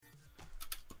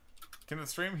Can the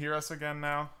stream hear us again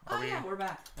now? Yeah, we're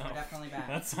back. We're definitely back.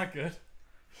 That's not good.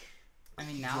 I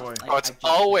mean, now... Joy. Like, it's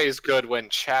always good when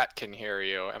chat can hear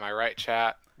you. Am I right,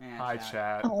 chat? Yeah, Hi,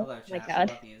 chat. Oh, Hello, my chat. God.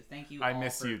 We love you. Thank you I all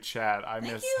miss for... you, chat. I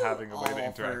miss having a way to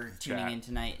interact for with tuning chat. in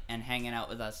tonight and hanging out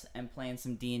with us and playing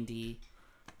some D&D.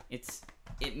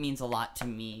 It means a lot to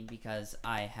me because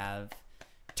I have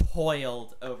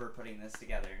toiled over putting this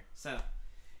together. So,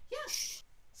 yeah.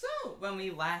 So, when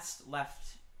we last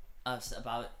left us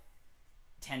about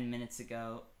 10 minutes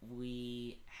ago,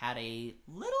 we had a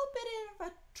little bit of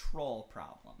a troll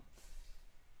problem.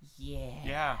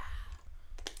 Yeah.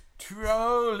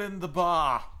 Troll in the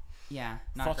bar. Yeah,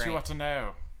 not Thought great. you ought to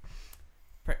know.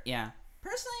 Yeah.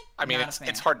 Personally, I mean, not a fan.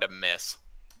 it's hard to miss.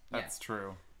 That's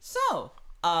true. So,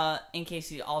 in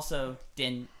case you also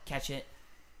didn't catch it,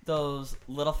 those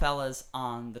little fellas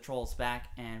on the troll's back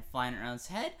and flying around his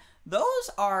head,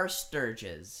 those are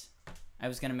sturges. I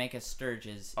was gonna make a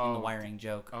sturges in the wiring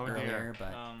joke earlier, dear.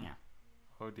 but yeah.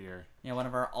 Oh dear. Yeah, one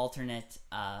of our alternate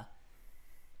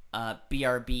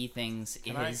BRB things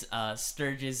is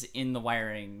sturges in the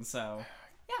wiring. So,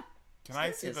 yeah. Can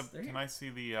I see Sturges, the there you Can go. I see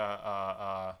the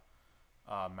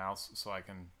mouse so I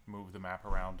can move the map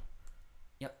around?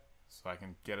 Yep. So I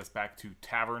can get us back to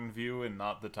tavern view and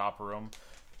not the top room.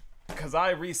 Because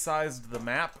I resized the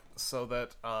map so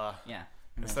that Yeah.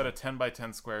 instead of 10 by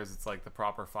 10 squares, it's like the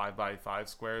proper 5 by 5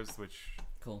 squares, which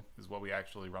Cool. is what we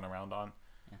actually run around on.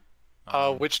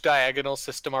 Which diagonal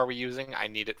system are we using? I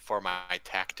need it for my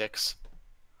tactics,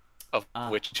 of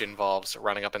which involves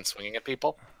running up and swinging at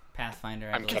people. Pathfinder.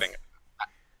 I I'm believe. kidding.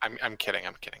 I'm kidding.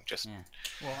 I'm kidding. Just Yeah.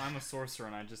 Well, I'm a sorcerer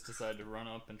and I just decided to run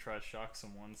up and try to shock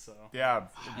someone, so Yeah,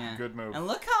 Yeah. good move. And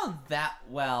look how that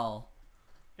well.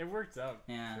 it worked out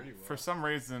Yeah. pretty well. For some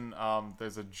reason,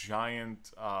 there's a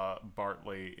giant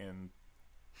Bartley in...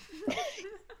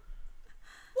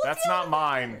 That's not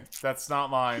mine. That's not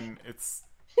mine. It's...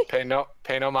 pay no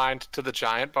mind to the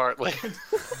giant Bartley.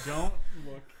 Don't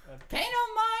look at Pay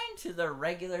no mind to the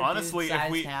regular Honestly,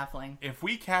 dude-sized halfling. if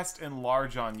we cast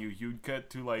enlarge on you, you'd get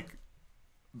to like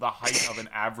the height of an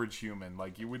average human.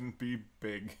 Like you wouldn't be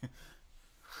big.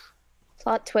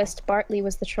 Plot twist, Bartley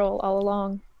was the troll all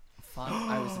along. Fuck,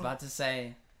 I was about to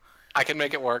say. I can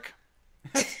make it work.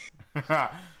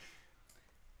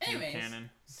 Anyways, cannon.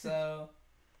 so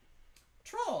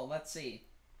troll. Let's see.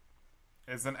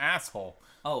 Is an asshole.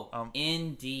 Oh,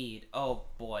 indeed. Oh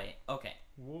boy. Okay,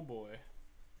 Oh boy.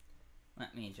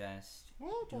 let me just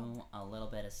do a little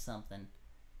bit of something.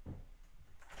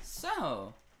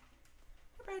 So,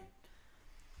 okay.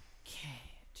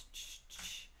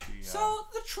 So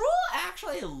the troll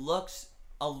actually looks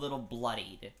a little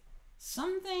bloodied.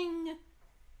 Something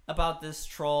about this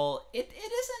troll, it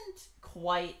isn't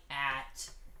quite at,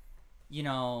 you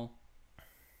know,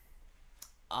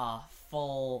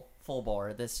 full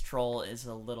bore. This troll is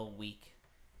a little weak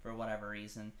for whatever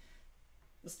reason.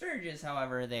 The Sturges,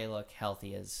 however, they look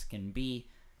healthy as can be.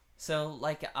 So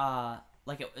like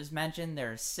it was mentioned,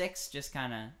 there are 6 just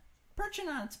kind of perching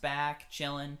on its back,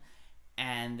 chilling,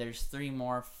 and there's 3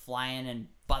 more flying and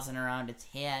buzzing around its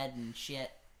head and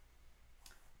shit.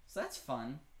 So that's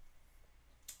fun.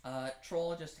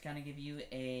 Troll, just to kind of give you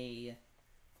a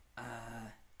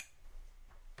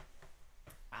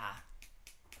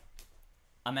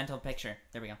mental picture.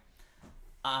 There we go.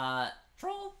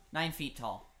 Troll, 9 feet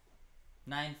tall.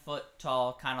 9 foot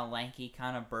tall, kind of lanky,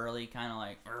 kind of burly, kind of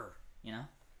like, you know?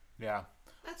 Yeah.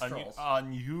 That's trolls.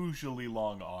 Unusually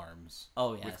long arms.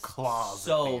 Oh, yes. With claws. at the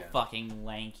So end. fucking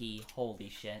lanky. Holy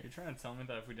shit. You're trying to tell me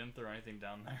that if we didn't throw anything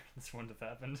down there, this wouldn't have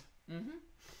happened? Mm-hmm.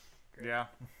 Yeah.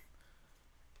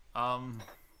 Okay.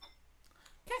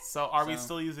 So are we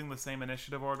still using the same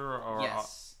initiative order, or?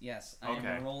 Yes, yes. I okay.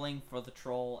 am rolling for the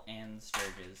troll and the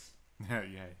Sturges.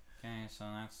 Yay. Okay, so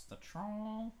that's the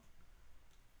troll.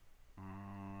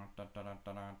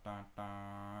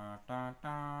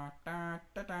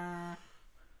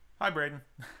 Hi, Braden.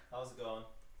 How's it going?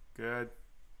 Good.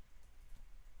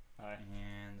 Hi,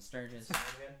 And the Sturges.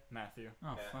 Again? Matthew.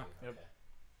 Oh, Yeah, fuck. Yep. Okay.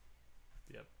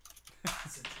 Yep.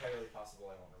 It's entirely possible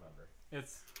I won't remember.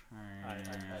 It's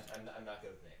I'm not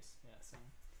good with names. yeah. So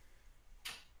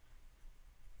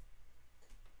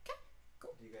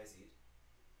Do you guys eat?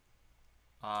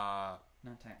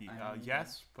 Not time.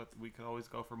 Yes, but we could always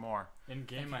go for more. in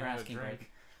game, Thank you I for had a asking, drink. Greg.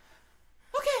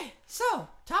 Okay, so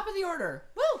top of the order.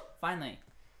 Woo! Finally.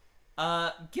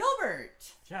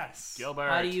 Gilbert. Yes. Gilbert.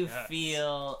 How do you yes.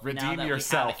 feel now Redeem that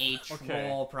yourself. we have a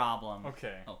troll Okay. problem?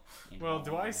 Okay. Oh, Well,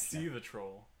 do I okay. see the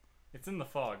troll? It's in the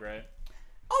fog, right?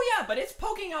 Oh yeah, but it's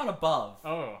poking out above.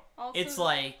 Oh. Also, It's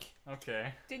like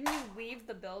Okay. didn't you leave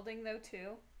the building though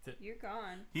too? You're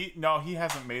gone. He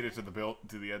hasn't made it to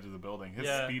the edge of the building. His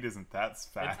Yeah. speed isn't that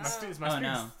fast. My speed's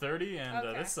no. 30, and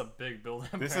Okay. this is a big building.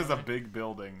 This is a big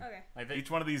building. Okay. I think, Each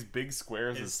one of these big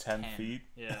squares is 10 10. feet.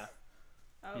 yeah,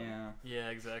 Oh. Yeah. yeah,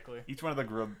 exactly. Each one of the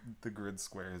grid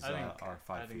squares are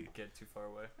 5 I feet. didn't get too far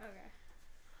away.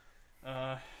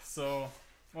 Okay. So,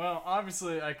 well,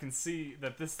 obviously I can see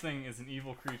that this thing is an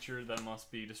evil creature that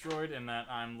must be destroyed, and that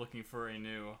I'm looking for a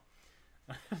new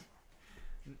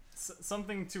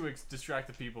something to distract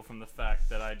the people from the fact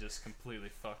that I just completely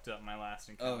fucked up my last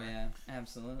encounter. Oh yeah,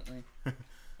 absolutely.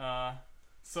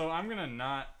 So I'm gonna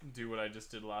not do what I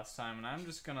just did last time, and I'm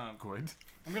just gonna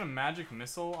I'm gonna magic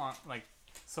missile on like.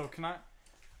 So can I?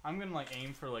 I'm gonna like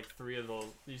aim for like 3 of those.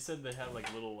 You said they had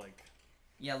like little like.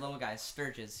 Yeah, little guys,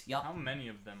 sturges. Yup. How many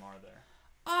of them are there?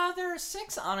 There are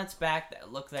 6 on its back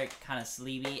that look like kind of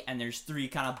sleepy, and there's 3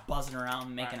 kind of buzzing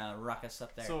around, making a ruckus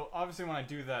up there. So obviously when I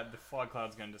do that, the fog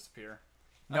cloud's gonna disappear.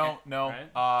 No, Right?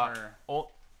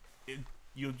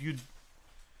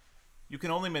 you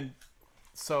can only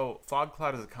so fog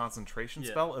cloud is a concentration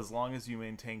spell. As long as you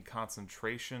maintain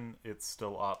concentration, it's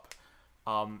still up.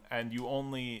 And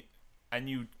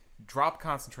you drop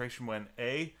concentration when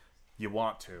A, you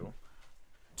want to.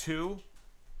 2,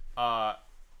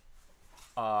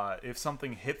 if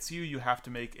something hits you, you have to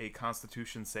make a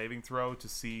Constitution saving throw to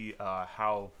see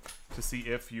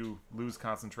if you lose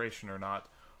concentration or not.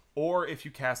 Or if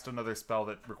you cast another spell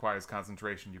that requires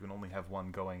concentration, you can only have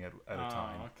one going at a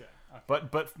time. Okay.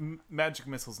 But magic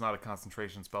missile's not a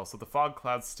concentration spell, so the fog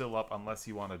cloud's still up unless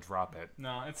you want to drop it.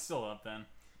 No, it's still up then.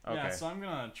 Okay. Yeah, so I'm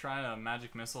gonna try to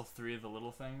magic missile 3 of the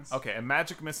little things. Okay, and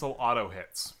magic missile auto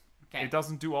hits. Okay. It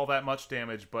doesn't do all that much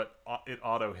damage, but it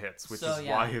auto hits, which So, is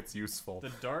yeah. why it's useful. The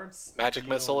darts. Magic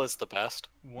deal missile is the best.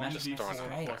 1d4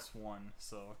 Right. plus 1.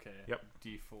 So okay. Yep.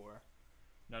 D4.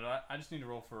 No, I just need to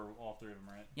roll for all 3 of them,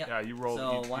 right? Yep. Yeah, you roll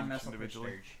so each 1 missile per individually.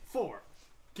 sturge. 4.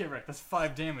 Get right. That's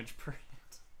 5 damage per hit.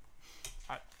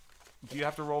 Do you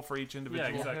have to roll for each individual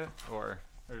exactly. hit? Or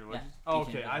Or what? Yeah, Oh, each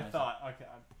okay. I individual thought. Okay,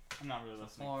 I'm not really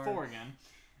listening. 4. 4 again.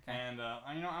 Okay. And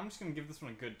I'm just gonna give this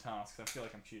one a good toss because I feel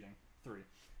like I'm cheating. 3.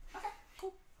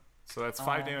 so that's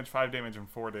 5 damage, 5 damage, and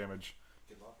 4 damage.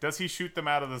 Good luck. Does he shoot them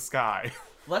out of the sky?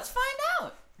 Let's find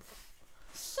out.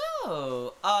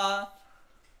 So, all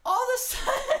the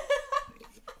sudden,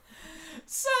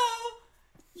 so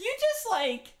you just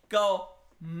like go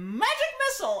magic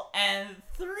missile, and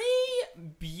 3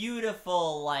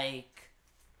 beautiful like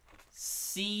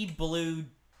sea blue,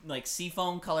 like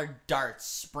seafoam colored darts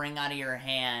spring out of your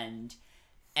hand,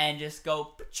 and just go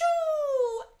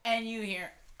pa-choo, and you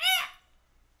hear.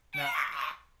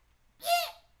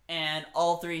 And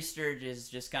all 3 sturges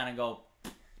just kind of go.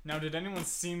 Now, did anyone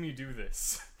see me do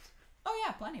this? Oh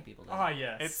yeah, plenty of people do. Ah,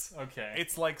 yes. It's- okay.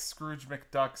 It's like Scrooge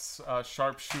McDuck's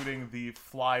sharp shooting the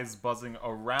flies buzzing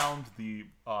around the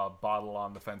bottle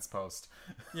on the fence post.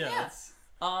 yeah. Yeah.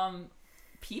 That's,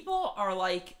 People are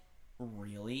like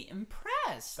really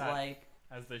impressed. That- like,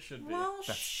 as they should be. well,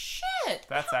 shit.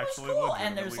 that's that was actually cool.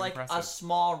 And there's legitimately like a impressive.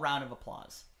 small round of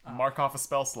applause. Mark off a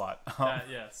spell slot.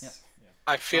 Yes. Yep. Yeah.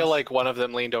 I feel like one of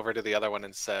them leaned over to the other one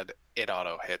and said, "It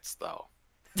auto hits though."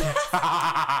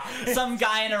 Some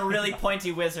guy in a really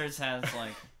pointy wizard's hat is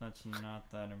like, that's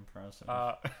not that impressive.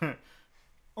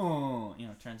 Oh,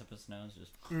 turns up his nose,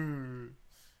 just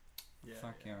Yeah,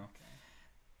 fuck yeah.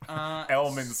 you.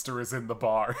 Elminster is in the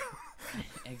bar.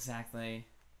 Exactly.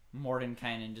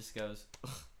 Mordenkainen just goes, "Ugh,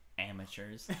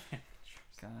 amateurs.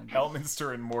 God.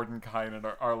 Elminster and Mordenkainen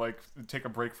are like take a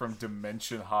break from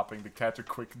dimension hopping to catch a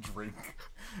quick drink.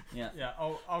 Yeah. Yeah.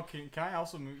 Oh, okay. Can I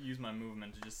also use my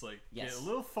movement to just like Yes. get a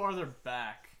little farther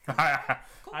back?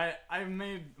 I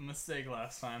made a mistake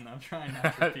last time that I'm trying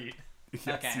not to repeat. Yes,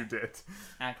 Okay. you did.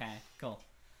 Okay, cool.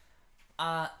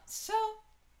 So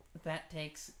that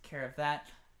takes care of that.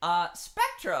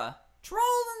 Spectra, troll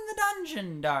in the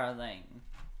dungeon, darling.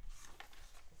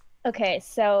 Okay,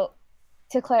 so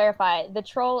to clarify, the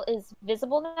troll is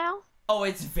visible now? Oh,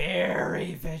 it's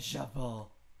very visible.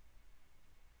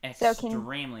 So can-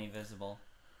 Extremely visible.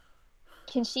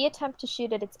 Can she attempt to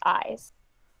shoot at its eyes?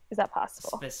 Is that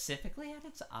possible? Specifically at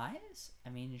its eyes? I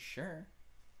mean, sure.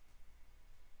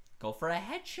 Go for a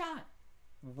headshot.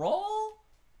 Roll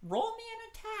me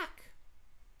an attack.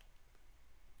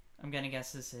 I'm gonna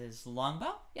guess this is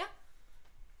longbow. Yeah.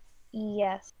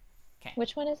 Yes. 'Kay.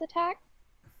 Which one is attack?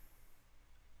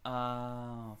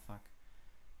 Oh fuck.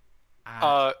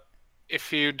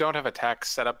 If you don't have attack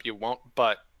set up, you won't.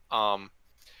 But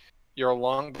your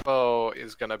longbow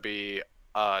is gonna be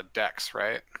dex,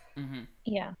 right? Mm-hmm.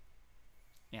 Yeah.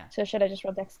 Yeah. So should I just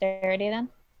roll dexterity then?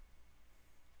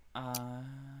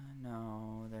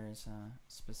 No, there's a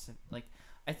specific, like,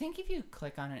 I think if you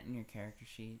click on it in your character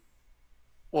sheet.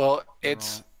 Well, roll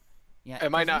it's it. Yeah,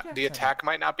 it might 'cause you not have the set attack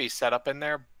might not be set up in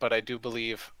there, but I do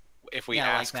believe if we Yeah,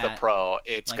 like ask the that. pro,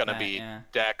 it's Like gonna that, be yeah.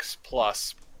 Dex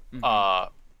plus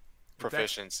Mhm.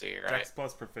 proficiency, right? Dex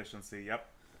plus proficiency. Yep.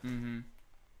 Mm-hmm.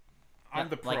 I'm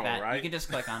the pro, like that. right? You can just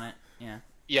click on it. Yeah.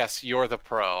 Yes, you're the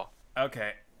pro.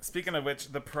 Okay. Speaking of which,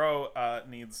 the pro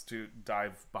needs to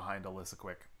dive behind Alyssa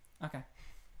quick. Okay.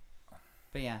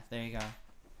 But yeah, there you go.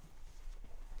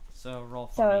 So roll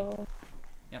for me. So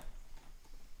Yep.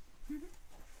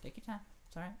 Take your time.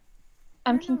 It's alright.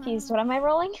 I'm confused. What am I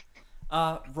rolling?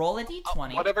 Roll a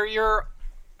d20. Whatever you're.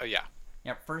 Oh yeah.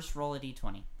 Yep, first roll a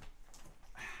d20.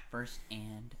 First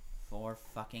and for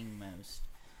fucking most.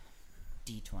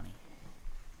 D20.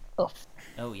 Oof.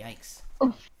 Oh, yikes.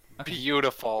 Oof. Okay,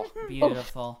 Beautiful.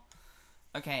 beautiful.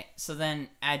 Okay, so then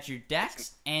add your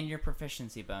dex and your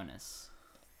proficiency bonus.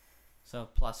 So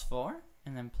 +4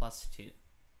 and then +2.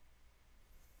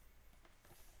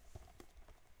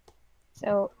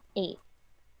 So 8,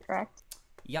 correct?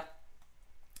 Yep.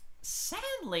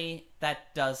 Sadly,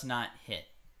 that does not hit.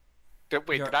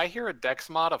 Wait, You're- did I hear a Dex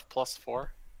mod of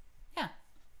 +4? Yeah,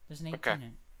 there's an 18 Okay. in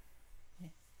it.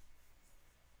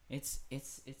 Yeah.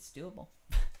 It's doable.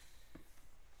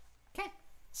 Okay,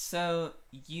 so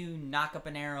you knock up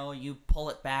an arrow, you pull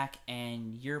it back,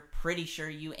 and you're pretty sure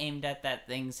you aimed at that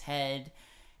thing's head,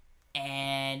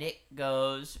 and it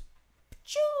goes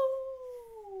choo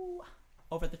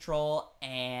over the troll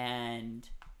and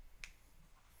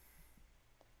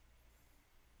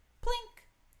plink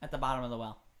at the bottom of the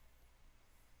well.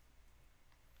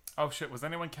 Oh shit! Was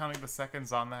anyone counting the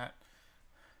seconds on that?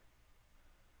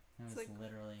 I was like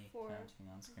literally 4. counting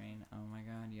on screen. Oh my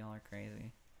god, y'all are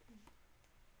crazy.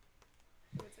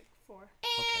 It's like 4.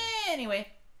 Anyway,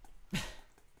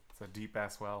 It's a deep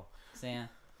ass well. so yeah,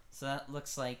 so that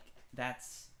looks like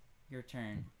that's your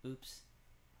turn. Oops.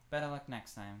 Better luck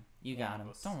next time. You got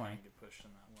him. Don't worry. Get pushed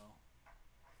in that well.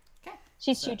 Okay,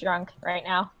 She's So- too drunk right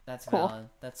now. that's Cool. valid.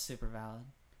 That's super valid.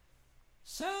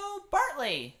 So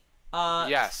Bartley,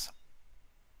 Yes.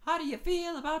 how do you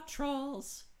feel about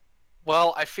trolls?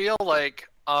 Well, I feel like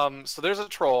so there's a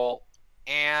troll,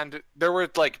 and there were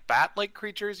like bat-like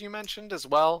creatures you mentioned as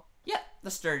well. Yep, the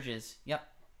Sturges. Yep.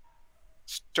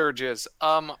 Sturges.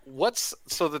 What's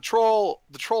so the troll?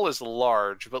 The troll is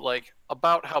large, but like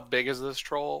about how big is this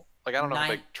troll? Like I don't know how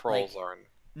big trolls are.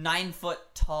 9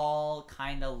 foot tall,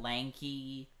 kind of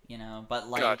lanky, you know, but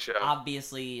like Gotcha.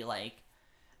 obviously like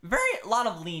a lot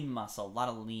of lean muscle,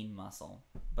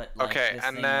 But like Okay, this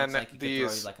and thing then looks like it could throw you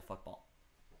these- like a football.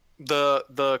 The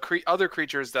other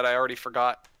creatures that I already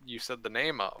forgot you said the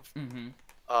name of. Mm-hmm.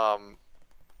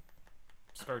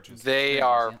 Sturges. They Sturges,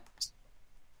 are yeah.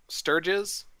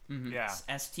 Sturges. Mm-hmm. Yeah.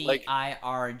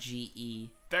 STIRGE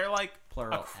They're like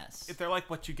plural a- S. They're like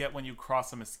what you get when you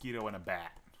cross a mosquito and a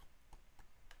bat.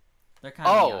 They're kind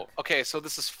of Oh, okay. So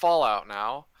this is Fallout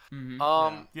now.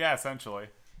 Mm-hmm. Yeah, essentially.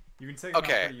 You can take them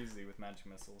Okay. out pretty easily with magic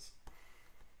missiles.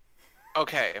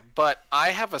 Okay, but I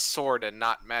have a sword and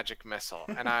not magic missile,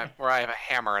 and I have a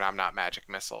hammer and I'm not magic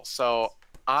missile. So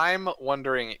I'm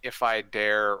wondering if I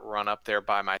dare run up there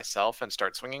by myself and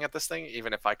start swinging at this thing,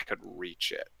 even if I could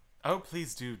reach it. Oh,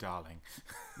 please do, darling.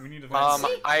 We need to find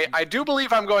I do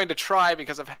believe I'm going to try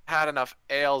because I've had enough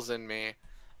ales in me.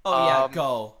 Oh yeah, Um,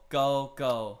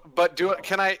 go. But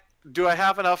do I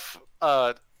have enough?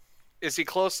 Is he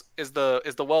close? Is the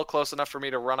well close enough for me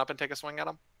to run up and take a swing at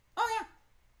him? Oh yeah.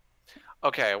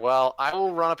 Okay, well I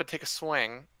will run up and take a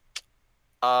swing.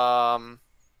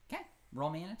 Okay, roll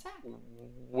me an attack.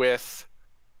 With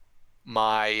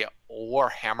my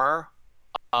warhammer.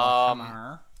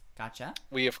 Hammer. Gotcha.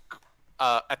 We have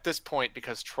at this point,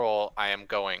 because troll, I am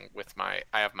going with I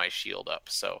have my shield up,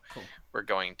 so Cool. we're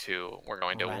going to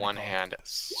Radical. one hand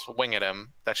swing at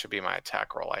him. That should be my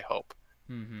attack roll, I hope.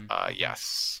 Mm-hmm.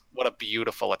 Yes. What a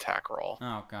beautiful attack roll.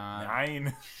 Oh god.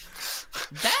 9.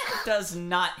 That does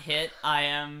not hit.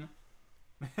 I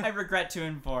regret to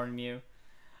inform you.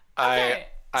 I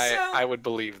Okay, so- I would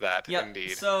believe that, Yep.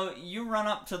 indeed. So you run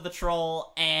up to the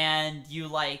troll and you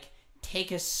like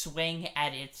take a swing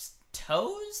at its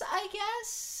toes, I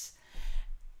guess,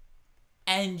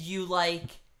 and you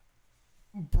like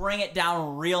bring it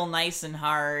down real nice and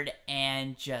hard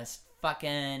and just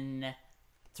fucking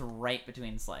it's right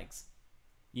between its legs.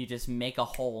 You just make a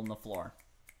hole in the floor.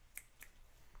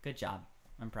 Good job.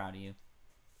 I'm proud of you.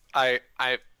 I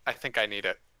think I need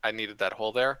it. I needed that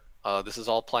hole there. This is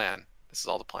all plan. This is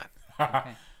all the plan.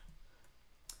 Okay.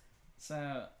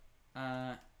 So,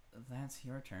 that's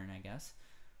your turn, I guess.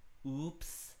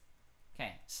 Oops.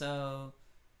 Okay, so,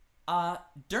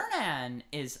 Durnan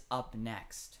is up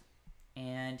next.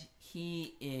 and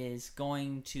he is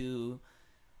going to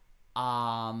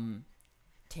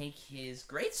take his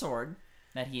greatsword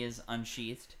that he is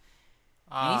unsheathed,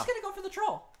 and he's gonna go for the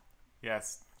troll.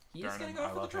 Yes. He's Darn gonna him, go I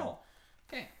for the love him. troll.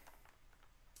 Okay.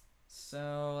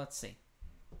 So let's see.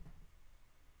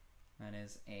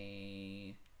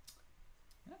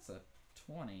 That's a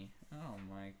 20. Oh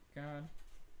my god.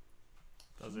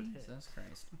 Does it hit? Jesus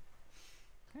Christ.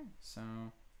 Okay, so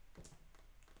and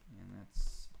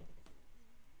that's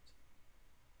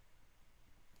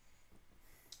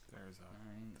There's a.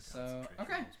 9. the So concentration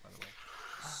okay. rules, by the way.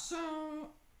 So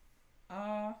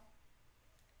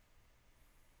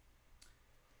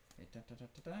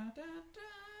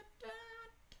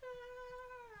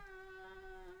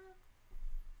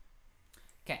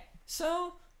okay,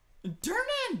 so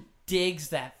Durnan digs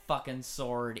that fucking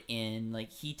sword in.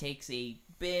 Like, he takes a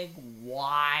big,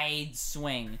 wide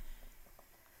swing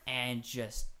and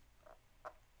just,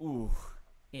 ooh,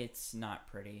 it's not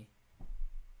pretty.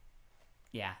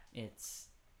 Yeah, it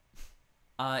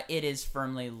is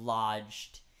firmly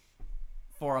lodged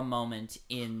for a moment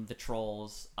in the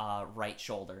troll's right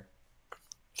shoulder.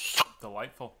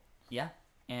 Delightful. Yeah,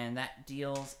 and that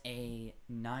deals a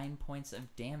 9 points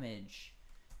of damage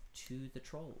to the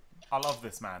troll. I love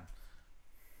this man.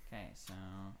 Okay, so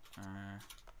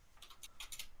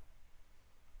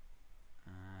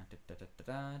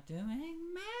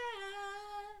doing math.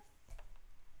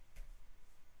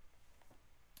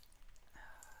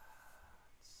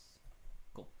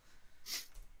 Cool.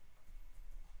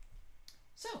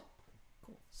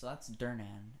 So that's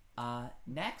Durnan.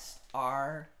 Next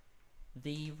are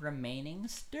the remaining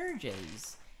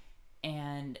Sturges,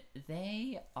 and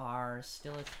they are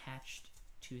still attached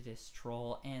to this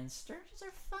troll, and Sturges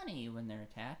are funny when they're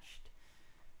attached.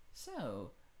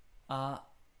 So, so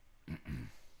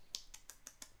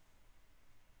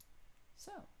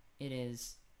it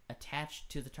is attached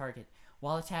to the target.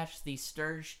 While attached, the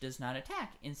Sturge does not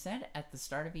attack. Instead, at the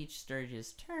start of each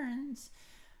Sturge's turns,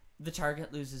 the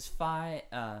target loses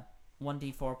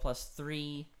 1d4 plus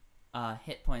 3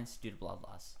 hit points due to blood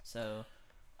loss. So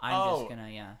I'm just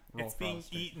gonna roll It's for all being the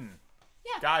Sturges. eaten.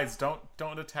 Yeah. Guys,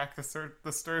 don't attack the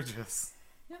Sturges.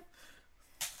 Yep.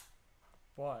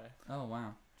 Why? Oh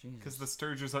wow, Jesus. Because the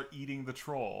Sturges are eating the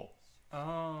troll.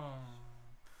 Oh.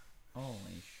 Holy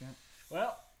shit.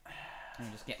 Well, Let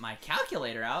me just get my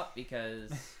calculator out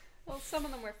because Well, some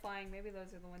of them were flying. Maybe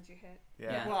those are the ones you hit.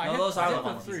 Yeah. well, I No, hit, those I are hit the the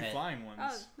ones you 3 hit. flying ones. Oh,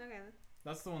 okay then.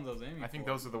 That's the ones I was aiming I think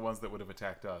for. those are the ones that would have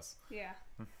attacked us. Yeah,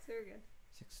 so we're good.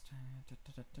 6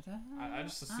 I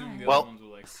just assumed the Well- other ones were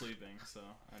like sleeping, so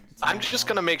I'm just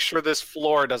gonna make sure this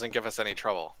floor doesn't give us any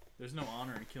trouble. There's no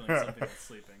honor in killing something that's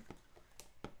sleeping.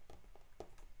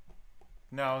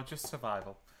 No, just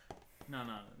survival. No.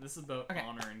 This is about Okay.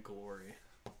 honor and glory.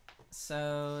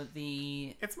 So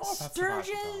the It's more about survival,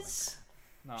 Sturges.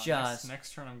 No, Just-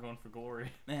 next turn I'm going for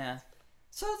glory. Yeah.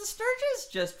 So the Sturges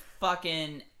just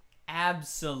fucking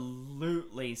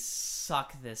absolutely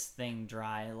suck this thing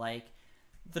dry. Like,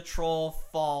 the troll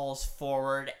falls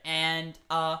forward and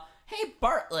hey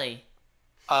Bartley,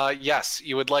 Yes,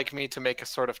 you would like me to make a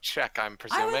sort of check, I'm I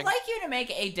presuming. would like you to make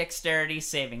a dexterity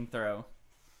saving throw.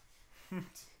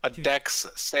 A dex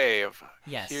save.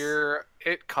 Yes. Here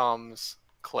it comes.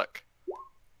 Click.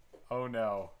 Oh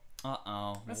no.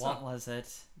 Uh-oh. That's What not- was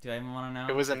it? Do I even want to know?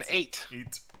 It was an 8.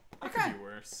 Eat. It Okay. could be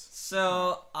worse.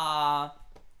 So,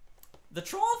 the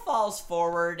troll falls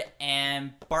forward,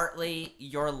 and Bartley,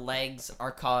 your legs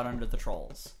are caught under the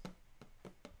trolls.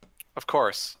 Of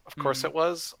course Mm-hmm. it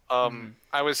was.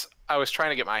 I was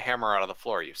trying to get my hammer out of the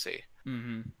floor, you see.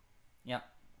 Mm-hmm. Yep.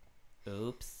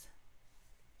 Oops.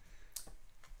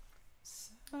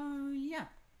 So, yeah.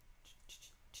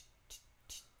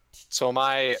 So am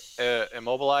I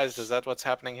immobilized? Is that what's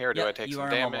happening here? Or do Yep, I take you some are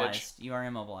damage? Immobilized. You are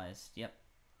immobilized. Yep.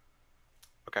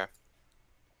 Okay.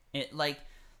 It, like,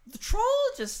 the troll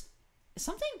just...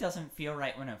 Something doesn't feel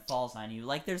right when it falls on you.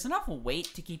 Like, there's enough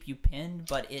weight to keep you pinned,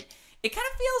 but it kind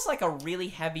of feels like a really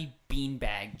heavy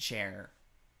beanbag chair.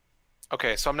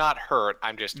 Okay, so I'm not hurt.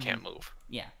 I just can't move.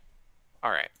 Yeah.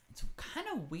 All right. It's kind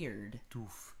of weird.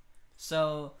 Doof.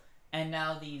 So, and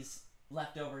now these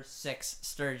leftover 6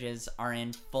 Sturges are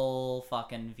in full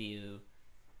fucking view.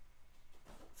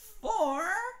 4.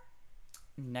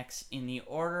 Next in the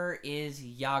order is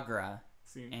Yagra.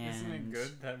 See, isn't And- it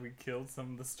good that we killed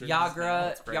some of the Sturges?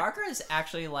 Yagra, great. Yagra is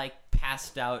actually like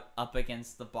passed out up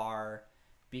against the bar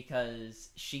because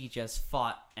she just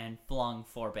fought and flung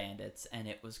 4 bandits, and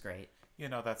it was great. You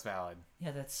know, that's valid.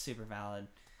 Yeah, that's super valid.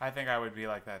 I think I would be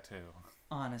like that too.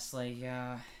 Honestly,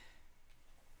 yeah.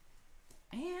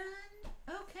 And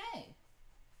okay.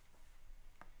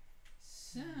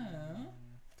 So, Can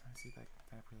I see that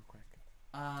real quick?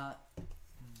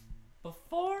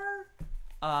 before,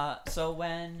 so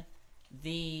when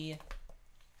the,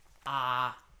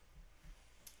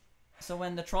 so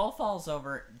when the troll falls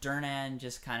over, Durnan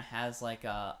just kind of has like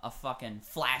a fucking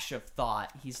flash of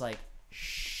thought. He's like,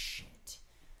 shit.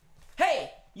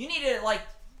 Hey, you need to like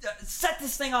set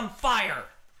this thing on fire.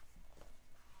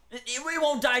 It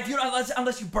won't die if you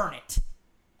unless you burn it.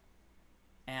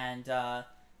 And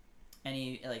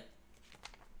any like,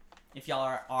 if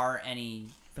y'all are any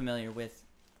familiar with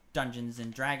Dungeons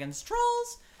and Dragons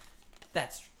trolls,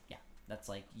 that's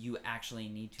like you actually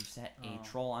need to set a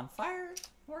troll on fire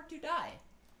or to die.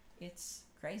 It's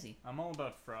crazy. I'm all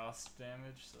about frost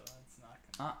damage, so it's not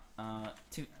gonna.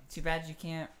 Too bad you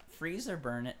can't freeze or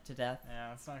burn it to death.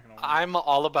 Yeah, it's not gonna work. I'm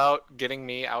all about getting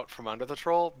me out from under the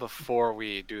troll before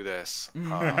we do this.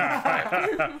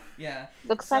 Yeah.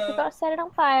 Looks like we gotta set it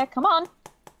on fire. Come on.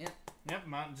 Yep,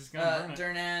 I'm just gonna burn it.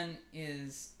 Durnan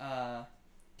is Can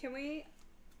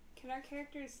our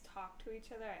characters talk to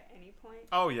each other at any point?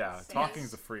 Oh yeah, Yes.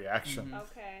 talking's a free action.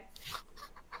 Okay.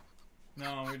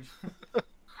 No,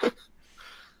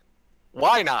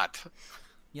 Why not?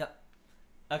 Yep.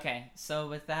 Okay, so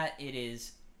with that, it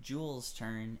is Jules'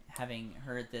 turn, having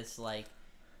heard this like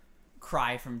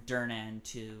cry from Durnan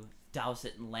to douse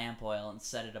it in lamp oil and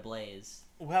set it ablaze.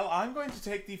 Well, I'm going to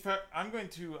take I'm going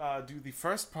to do the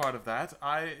first part of that.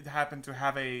 I happen to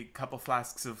have a couple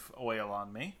flasks of oil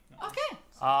on me. Okay.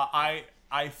 I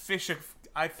fish a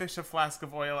flask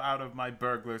of oil out of my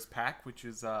burglar's pack, which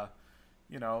is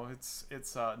it's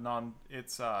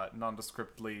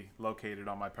nondescriptly located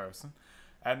on my person,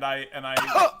 and I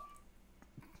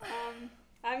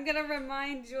I'm gonna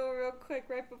remind Jewel real quick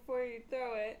right before you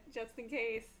throw it, just in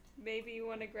case. Maybe you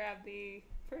want to grab the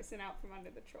person out from under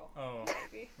the troll. Oh,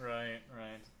 maybe. right.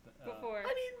 Before.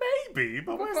 I mean, maybe,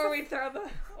 but before we throw the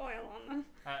oil on them.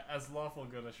 As lawful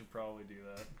good, I should probably do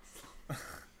that.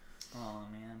 Oh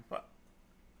man. What?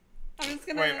 I'm just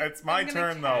gonna. Wait, it's my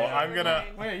turn though. I'm gonna.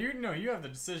 Wait, you have the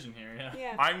decision here.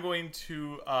 Yeah. I'm going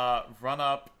to run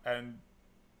up and.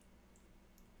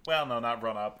 Well, no, not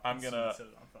run up. I'm gonna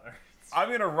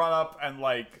run up and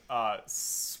like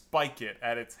spike it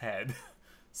at its head.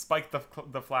 Spike the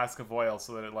flask of oil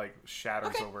so that it like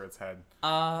shatters over its head.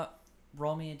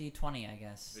 Roll me a d20, I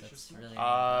guess. That's really.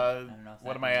 I don't know if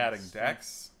what that am I means adding? strength.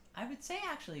 Dex? I would say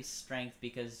actually strength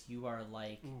because you are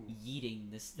like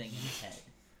yeeting this thing in its head.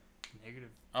 Negative.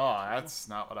 Oh, that's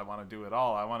not what I want to do at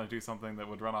all. I want to do something that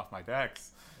would run off my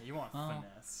dex. Yeah, you want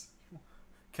finesse.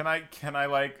 Can I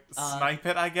like snipe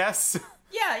it? I guess.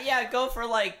 Yeah. Go for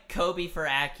like Kobe for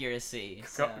accuracy.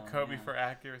 Kobe for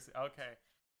accuracy. Okay.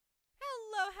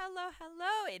 Hello.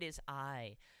 It is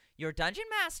I, your dungeon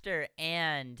master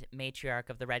and matriarch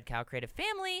of the Red Cow Creative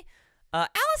family,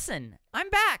 Allison. I'm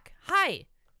back. Hi.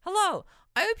 Hello.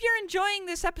 I hope you're enjoying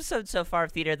this episode so far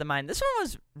of Theater of the Mind. This one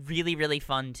was really, really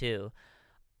fun, too.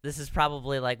 This is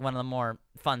probably, like, one of the more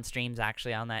fun streams,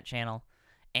 actually, on that channel.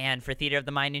 And for Theater of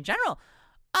the Mind in general.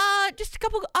 Just a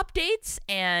couple updates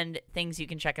and things you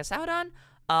can check us out on.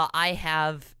 I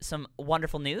have some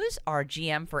wonderful news. Our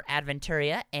GM for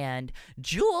Adventuria and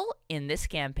Jewel in this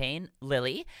campaign,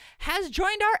 Lily, has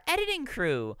joined our editing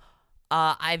crew.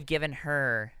 I've given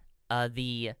her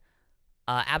the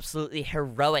absolutely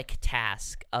heroic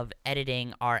task of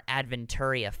editing our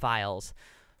Adventuria files.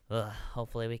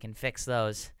 Hopefully we can fix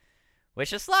those.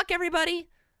 Wish us luck, everybody!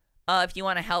 If you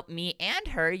want to help me and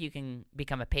her, you can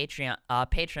become a patron on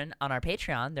our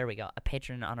Patreon. There we go. A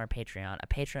patron on our Patreon. A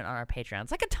patron on our Patreon.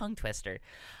 It's like a tongue twister.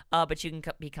 But you can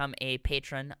become a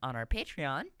patron on our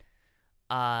Patreon,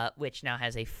 which now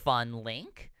has a fun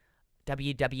link.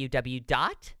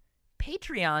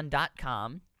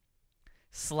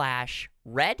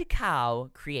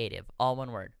 www.patreon.com/redcowcreative. All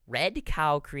one word. Red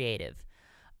Cow Creative.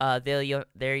 There you're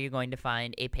going to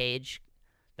find a page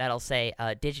that'll say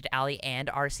Digit Alley and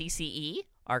RCCE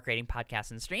are creating podcasts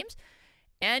and streams.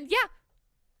 And yeah,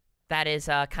 that is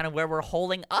kind of where we're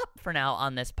holding up for now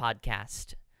on this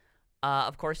podcast.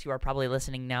 Of course, you are probably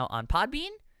listening now on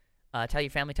Podbean. Tell your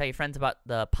family, tell your friends about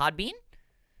the Podbean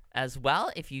as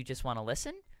well if you just want to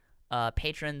listen.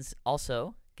 Patrons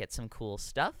also get some cool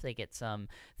stuff. They get some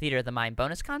Theater of the Mind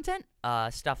bonus content.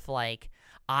 Stuff like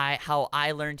how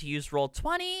I learned to use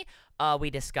Roll20. We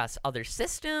discuss other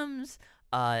systems.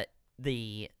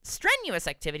 The strenuous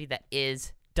activity that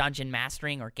is dungeon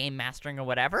mastering or game mastering or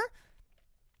whatever.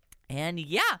 And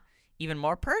yeah, even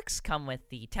more perks come with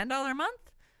the $10 a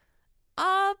month.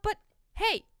 But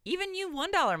hey, even you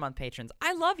 $1 a month patrons,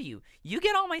 I love you. You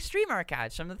get all my stream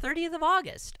archives from the 30th of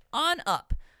August on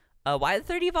up. Why the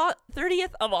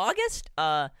 30th of August?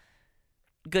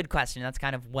 good question. That's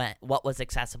kind of what was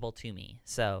accessible to me.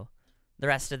 So the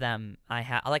rest of them, I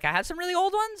have some really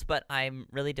old ones, but I'm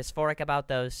really dysphoric about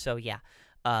those. So yeah,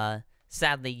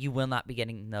 sadly, you will not be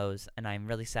getting those, and I'm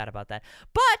really sad about that.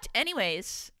 But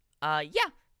anyways, yeah.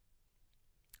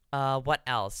 What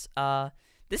else?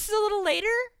 This is a little later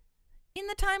in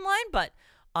the timeline, but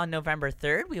on November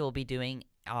 3rd, we will be doing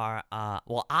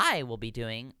I will be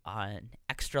doing an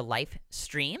Extra Life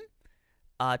stream,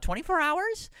 24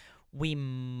 hours. We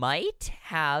might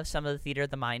have some of the Theater of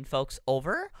the Mind folks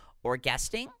over or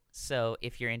guesting, so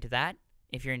if you're into that,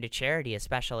 if you're into charity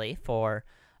especially for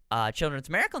Children's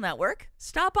Miracle Network,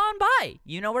 stop on by.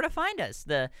 You know where to find us.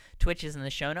 The Twitch is in the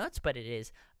show notes, but it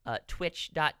is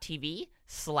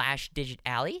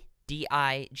twitch.tv/digitally,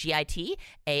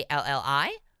 DIGITALLI.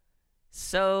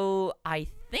 So I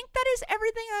think that is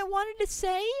everything I wanted to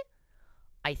say.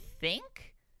 I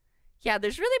think. Yeah,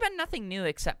 there's really been nothing new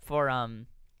except for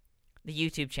the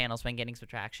YouTube channel's been getting some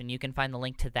traction. You can find the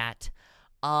link to that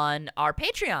on our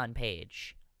Patreon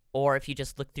page. Or if you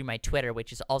just look through my Twitter,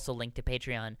 which is also linked to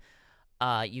Patreon,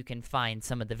 you can find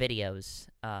some of the videos.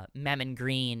 Mem and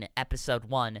Green episode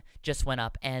 1 just went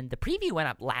up, and the preview went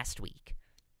up last week.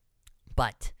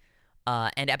 But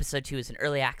and episode 2 is an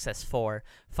early access for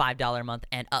 $5 a month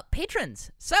and up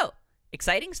patrons. So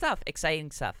exciting stuff,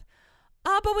 exciting stuff.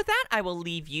 But with that, I will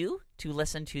leave you to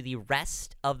listen to the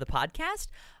rest of the podcast.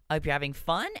 I hope you're having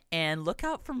fun, and look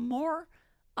out for more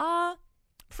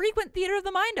frequent Theater of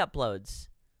the Mind uploads.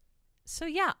 So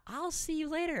yeah, I'll see you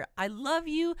later. I love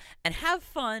you, and have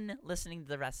fun listening to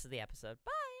the rest of the episode.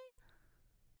 Bye.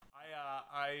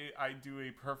 I do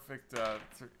a perfect.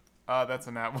 That's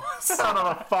a nat one. Son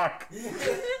of a fuck.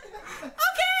 Okay.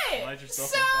 Light yourself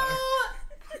So on fire.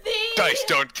 the Dice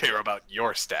don't care about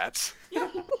your stats.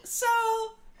 So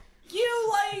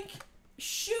you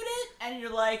shoot it, and you're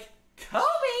like, Kobe,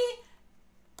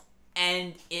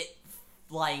 and it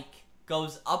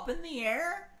goes up in the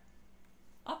air.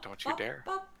 Up, Don't you up, dare.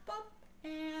 Up, up,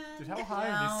 and Dude, how high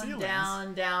are these ceilings?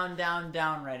 down,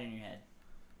 right in your head.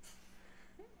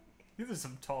 These are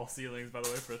some tall ceilings, by the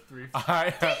way, for a 3.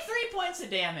 I Take 3 points of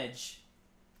damage.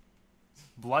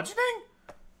 bludgeoning.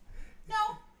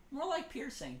 No, more like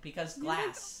piercing because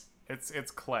glass.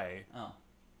 It's clay. Oh.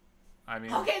 I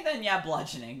mean. Okay, then yeah,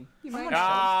 bludgeoning. You might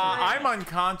I'm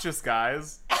unconscious,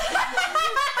 guys.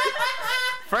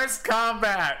 First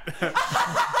combat.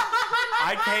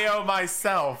 I KO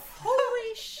myself.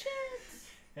 Holy shit.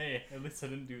 Hey, at least I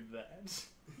didn't do that.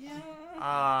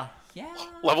 Yeah. Yeah.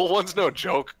 Level 1's no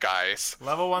joke, guys.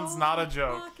 Level 1's not a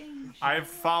joke. Fucking I've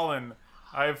fallen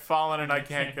and I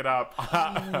can't get up.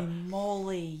 holy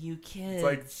moly, you kids. It's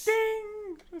like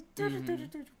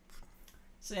ding.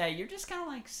 So yeah, you're just kind of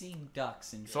seeing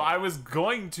ducks and shit. So I was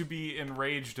going to be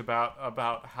enraged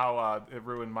about how it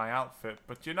ruined my outfit,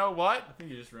 but you know what? I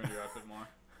think you just ruined your outfit more.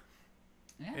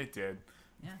 Yeah. It did.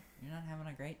 Yeah, you're not having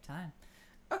a great time.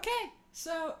 Okay,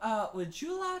 so with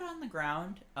Jewel out on the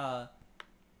ground,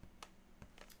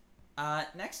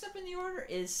 next up in the order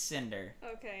is Cinder.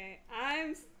 Okay,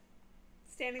 I'm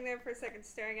standing there for a second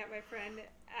staring at my friend,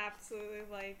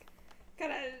 absolutely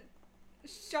kind of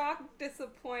shocked,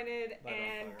 disappointed,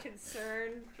 and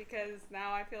concerned because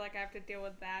now I feel like I have to deal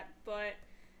with that. But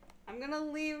I'm gonna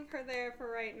leave her there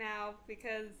for right now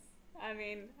because, I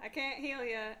mean, I can't heal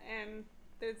you, and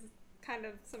there's kind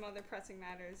of some other pressing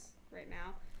matters right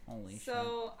now. Holy shit.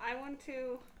 So I want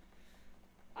to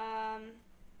I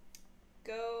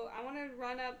want to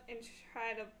run up and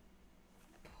try to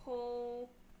pull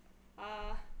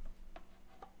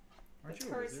the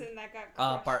person that got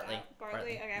crushed Bartley. out.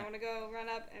 Bartley. Okay, yeah. I want to go run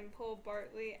up and pull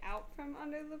Bartley out from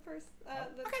under the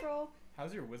troll.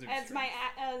 How's your wizard As strength?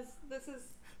 this is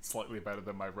Slightly better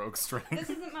than my rogue strength. this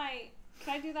isn't my.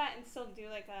 Can I do that and still do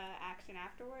a action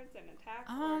afterwards, an attack,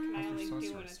 or can I only What's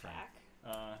do your an sorcerer attack?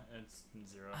 It's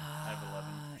 0. I have 11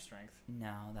 for strength.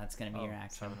 No, that's gonna be your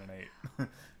action. 7 and 8.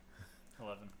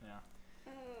 11, yeah.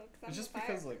 Oh, It's I'm just a fire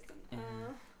because, person.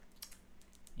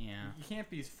 Yeah. You can't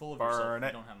be full of yourself Burn if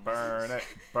it, you don't have burn muscles. it,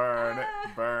 burn it,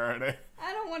 burn it.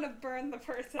 I don't want to burn the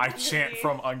person. I under chant me.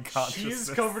 from She unconsciousness.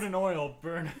 is covered in oil.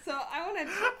 Burn it. So I want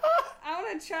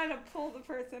to try to pull the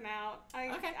person out.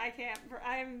 I can't.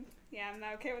 I'm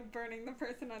not okay with burning the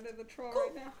person under the troll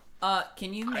right now.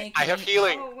 Can you make I have me-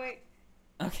 healing. Oh wait.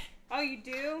 Okay. Oh, you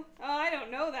do? Oh, I don't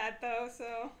know that though.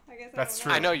 So I guess That's I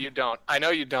true. don't I know you don't. I know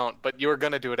you don't, but you were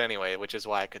gonna do it anyway, which is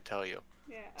why I could tell you.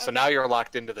 Yeah. So okay. now you're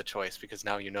locked into the choice because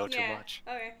now you know too Yeah, much.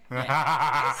 Okay.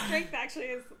 My strength actually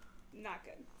is not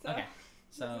good. So Okay.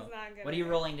 this So is not good. what are you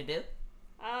okay. rolling to do?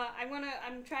 I ran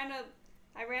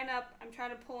up. I'm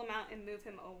trying to pull him out and move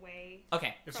him away.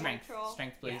 Okay. If From my Strength. troll.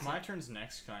 Strength, If please. my turn's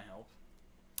next, can I help?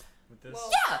 with this.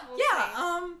 Well, Yeah, we'll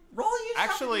yeah. see. Roll you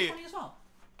Actually- 20 as well.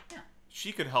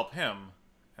 She could help him,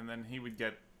 and then he would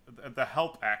get the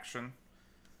help action.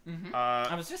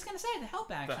 I was just gonna say the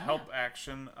help action. The help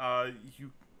action,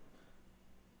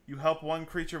 you help one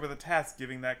creature with a task,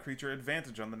 giving that creature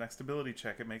advantage on the next ability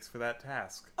check it makes for that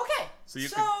task. Okay. So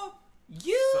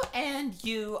you and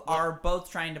you are both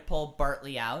trying to pull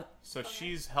Bartley out. So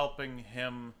she's helping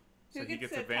him, so Who he gets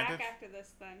gets to advantage. attack after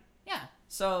this then? Yeah.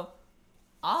 So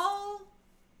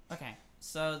Okay.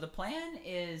 So the plan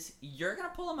is you're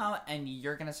gonna pull him out and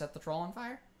you're gonna set the troll on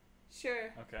fire.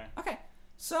 Sure. Okay. Okay.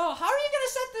 So how are you gonna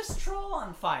set this troll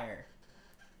on fire?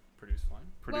 Produce flame.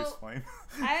 Produce Well, flame.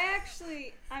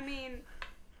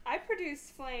 I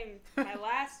produced flame my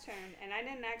last turn, and I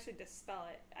didn't actually dispel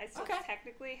it. I still Okay.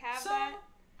 technically have So- that.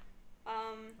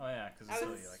 Oh yeah, because I it's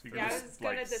was, really like You yeah, I just, was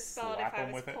gonna like, dispel it slap if I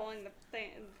him was with it? pulling the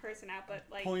person out, but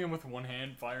like. pulling him with one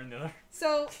hand, firing the other.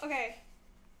 So okay,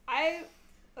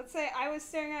 let's say I was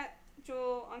staring at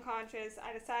Jewel unconscious.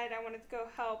 I decided I wanted to go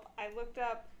help. I looked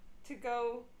up to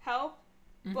go help,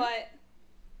 but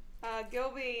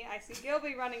Gilby, I see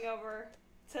Gilby running over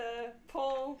to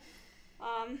pull.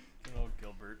 Good old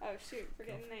Gilbert. Oh shoot,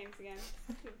 forgetting names again.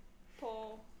 To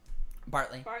pull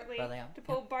Bartley. Bartley out. to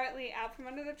pull Bartley out from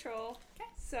under the troll. Okay.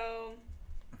 So,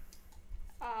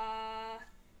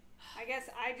 I guess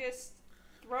I just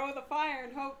throw the fire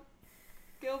and hope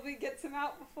Gilby gets him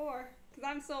out before. Cause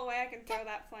I'm still away, I can throw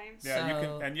that flame. Yeah, you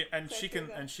So- can, and So she I can, do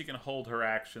that. and she can hold her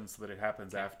action so that it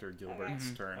happens after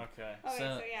Gilbert's turn. Okay. Okay, so,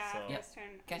 So- after his turn.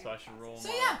 Okay. So I should roll. So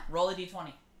my- yeah, roll a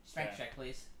d20. Strength Okay. check,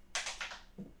 please.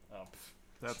 Oh,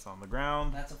 That's on the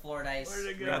ground. That's a floor dice. Where'd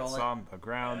it go? Roll That's it. on the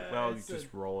ground. Well, you it's just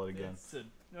a- roll it again.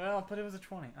 well, but it was a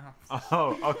 20. Oh.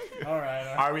 Oh, okay. All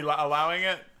right. Are we allowing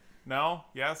it? No?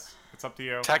 Yes? It's up to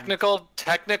you.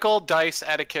 Technical dice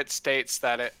etiquette states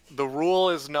that the rule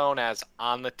is known as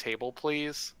on the table,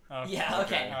 please. Okay. Yeah,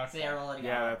 okay. So yeah, roll it again.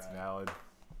 Yeah, that's valid.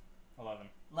 11.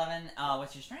 11,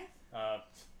 what's your strength?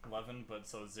 11, but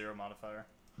so 0 modifier.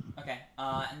 Okay,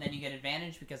 and then you get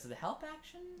advantage because of the help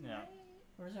action? Yeah. Right?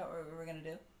 Or is that what we're gonna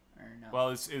do? Or no? Well,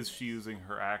 is she using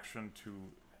her action to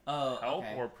oh, help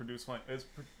okay. or produce flame?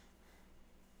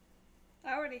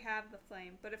 I already have the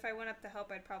flame, but if I went up to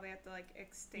help, I'd probably have to like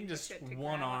extinguish Just it. To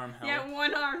one grab it. arm help. Yeah,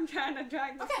 one arm trying to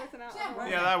drag this Okay, person out. so yeah, roll.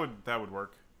 Yeah, that would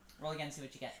work. Roll again, see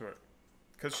what you get. Sure.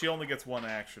 Because she only gets one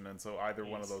action, and so either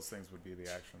one of Yes. those things would be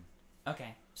the action.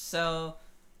 Okay, so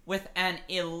with an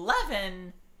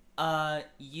 11,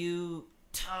 you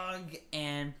tug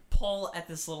and pull at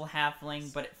this little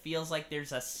halfling, but it feels like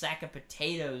there's a sack of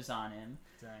potatoes on him.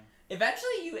 Dang.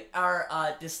 Eventually, you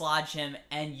dislodge him,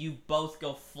 and you both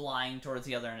go flying towards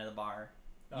the other end of the bar.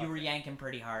 You were Okay. yanking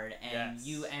pretty hard, and Yes.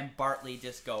 you and Bartley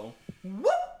just go whoop.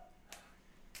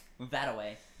 Move that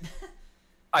away.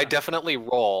 I definitely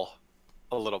roll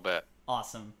a little bit.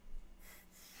 Awesome.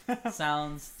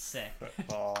 Sounds sick.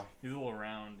 Oh, He's a little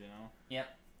round, you know.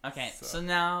 Yep. Okay, So- so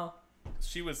now.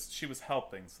 she was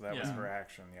helping, so that was Yeah. her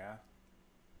action. Yeah.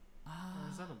 Or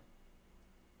is that a...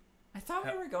 I thought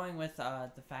we were going with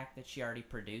the fact that she already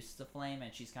produced the flame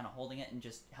and she's kind of holding it and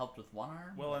just helped with one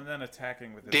arm. Well, and then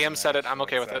attacking with. DM said it, I'm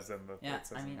okay with it. Yeah,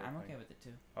 I mean, I'm okay with it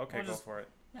too. Okay, We'll go just- for it.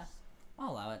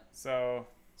 I'll allow it. So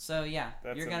So yeah,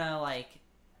 That's you're a- gonna like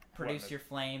produce What? your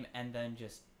flame and then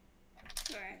just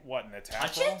Alright. what, an attack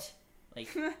touch roll? it.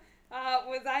 Like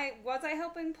Was I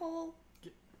helping pull?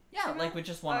 yeah, like with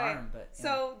just one Okay, arm. But yeah.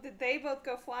 So did they both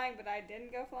go flying, but I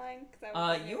didn't go flying? Cause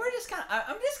I was you were just kind of.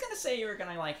 I'm just gonna say you were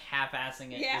gonna like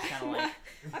half-assing it. Yeah, Just kind of like.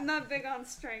 I'm not big on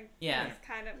strength. Yeah. It's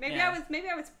kind of maybe Yeah.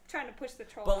 I was trying to push the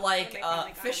troll. But out like when they finally got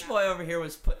him Fish out. Boy over here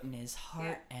was putting his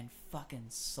heart and fucking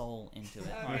soul into it.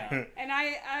 Okay. And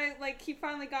I like he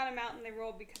finally got him out and they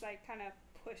rolled because I kind of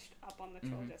pushed up on the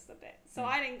troll just a bit. So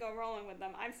I didn't go rolling with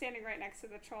them. I'm standing right next to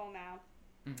the troll now.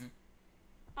 Mhm.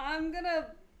 I'm gonna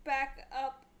back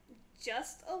up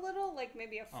just a little, like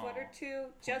maybe a foot or Aw. two,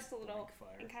 just a little, blank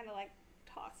fire. and kind of like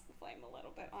toss the flame a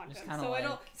little bit onto Just him.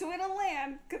 kinda So it'll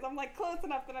land because I'm like close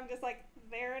enough that I'm just like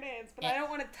there it is, but I don't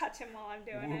want to touch him while I'm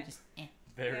doing it. Just,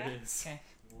 There Yeah. it is. okay,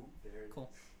 There it is.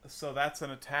 cool. So that's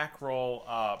an attack roll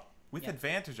with Yeah.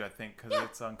 advantage, I think, because Yeah,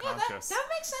 it's yeah, unconscious. that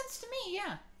makes sense to me.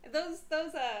 Yeah. Those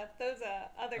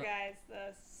other guys,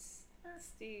 the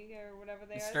Stieg or whatever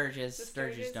they The are. Sturges, The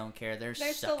Sturges don't care. They're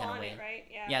They're still sucking on away. it, right?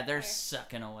 Yeah. Yeah, they're okay.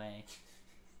 sucking away.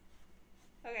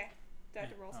 Okay. Do I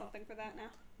have to roll Oh. something for that now?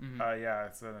 Yeah,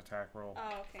 it's an attack roll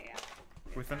Oh, okay, yeah.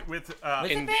 with With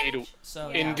Indeed. advantage. So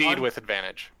Yeah. Indeed, one- with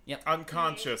advantage.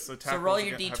 unconscious attack. So roll rolls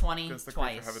your against- D20 against the creature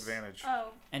twice. Have advantage.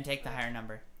 Oh, and take the higher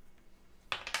number.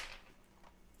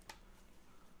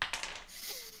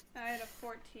 I had a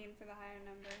 14. 14 for the higher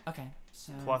number. Okay,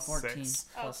 so Plus 14 6.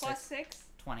 Oh, plus 6, 6?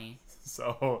 20.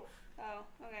 So Oh,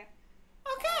 okay.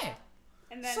 Okay.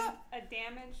 And then So- a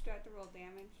damage? Do I have to roll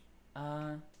damage?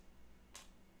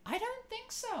 I don't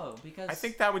think so because I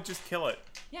think that would just kill it.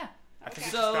 yeah. I think Okay.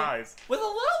 it So just dies. with a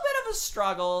little bit of a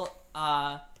struggle,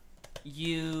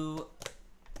 you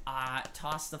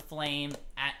toss the flame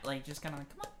at like just kind of like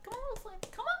come on, little flame,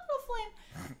 come on, little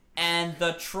flame, and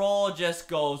the troll just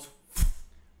goes.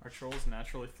 Are trolls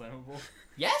naturally flammable?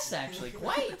 Yes, actually,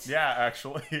 quite. Yeah,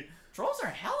 actually. Trolls are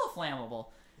hella flammable.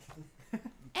 Like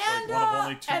And one of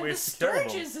only two and the ways to kill them.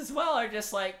 sturges as well are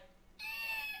just like,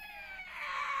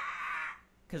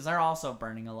 because they're also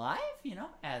burning alive, you know.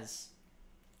 As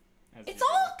it's usual.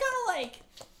 all kind of like,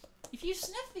 if you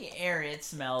sniff the air, it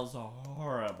smells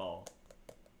horrible.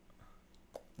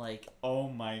 Like, oh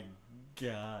my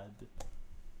god.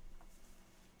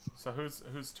 So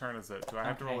whose turn is it? Do I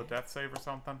have to roll a Okay. death save or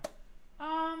something?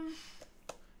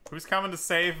 Who's coming to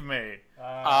save me?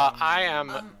 I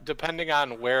am, depending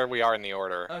on where we are in the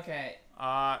order. Okay.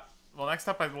 Well, next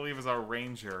up I believe is our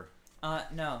ranger.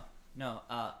 No.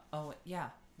 Oh, yeah.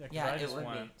 Yeah, 'cause Yeah, I it just would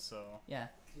went, be. so. Yeah.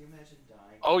 Can you imagine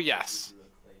dying? Oh, because yes. you threw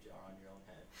a clay jar on your own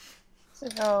head?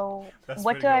 So, That's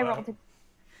what pretty do I good, roll Adam.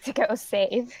 to go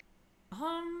save?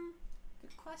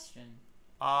 Good question.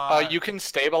 You can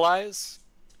stabilize.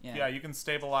 Yeah, you can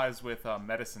stabilize with a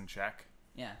medicine check.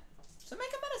 Yeah. So make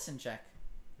a medicine check.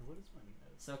 What is my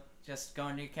medicine? So just go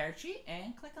into your character sheet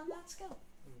and click on that skill.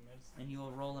 And you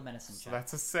will roll a medicine So check.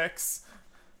 that's a 6.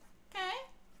 Okay.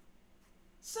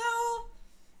 So,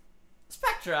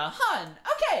 Spectra, Hun.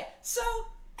 Okay, so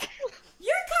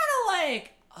you're kind of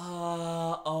like,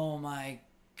 oh my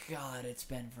god, it's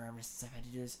been forever since I've had to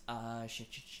do this.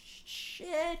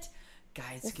 Shit.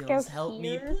 Guide Let's skills, go help me,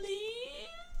 here.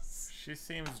 please. She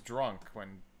seems drunk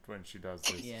when she does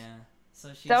this. Yeah. So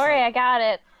she's Don't worry, I like, got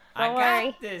it. I Don't got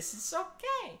worry. this. It's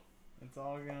okay. It's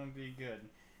all gonna be good.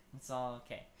 It's all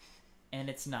okay. And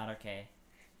it's not okay.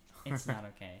 It's not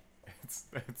okay.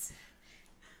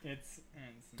 It's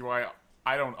Do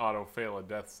I don't auto fail a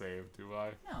death save, do I?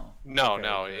 No. No, Okay,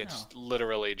 no, good. it's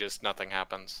literally just nothing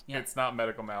happens. Yep. It's not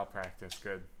medical malpractice.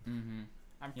 Good. Mm-hmm.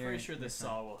 I'm You're- pretty sure you're this fine.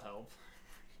 saw will help.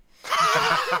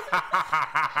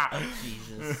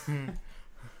 Jesus.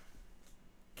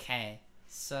 Okay,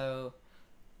 so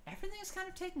everything's kind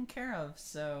of taken care of.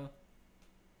 So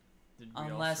Did we all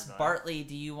unless survive? Bartley,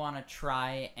 do you want to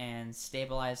try and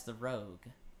stabilize the rogue?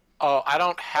 Oh, I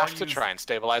don't have I'll to use- try and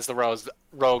stabilize the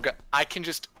rogue. I can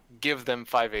just give them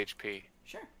 5 HP.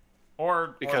 Sure.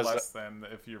 Or Because- less than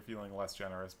if you're feeling less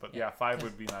generous. But yeah, 5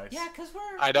 would be nice. Yeah, because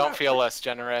we're. I don't we're- feel less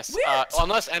generous. We're-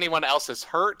 Unless anyone else is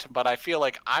hurt, but I feel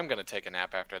like I'm going to take a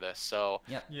nap after this. So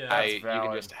Yep. Yeah, you can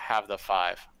valid. just have the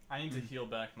 5. I need to heal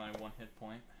back my 1 hit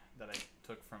point that I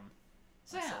took from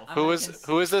So yeah, myself. I'm Who gonna is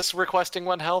who is this requesting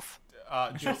 1 health?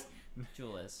 Just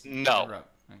Julius. No. The rogue.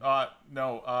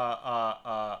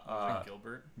 no.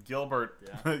 Gilbert. Gilbert.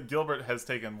 Yeah. Gilbert has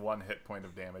taken 1 hit point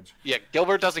of damage. Yeah,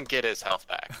 Gilbert doesn't get his health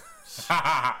back.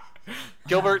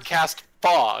 Gilbert cast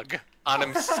fog on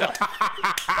himself.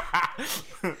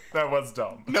 That was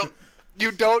dumb. No,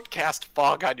 you don't cast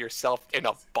fog on yourself in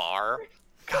a bar.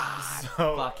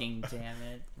 So, Fucking damn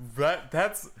it.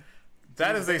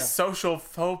 that is a social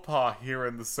faux pas here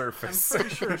in the I'm surface. pretty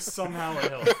sure somehow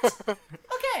it helped.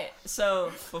 Okay,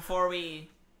 so before we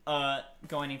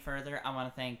go any further, I want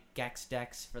to thank Gex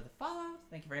Dex for the follow.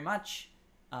 Thank you very much.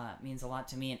 It means a lot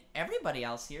to me and everybody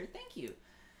else here. Thank you.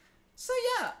 So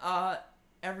yeah,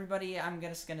 everybody I'm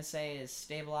just gonna say is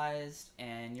stabilized,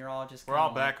 and you're all just. We're all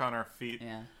kinda back on our feet.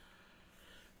 Yeah.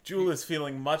 Jewel is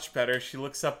feeling much better. She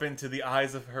looks up into the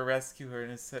eyes of her rescuer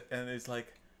and is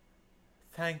like,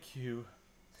 "Thank you,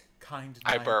 kind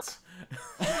I knight." burp.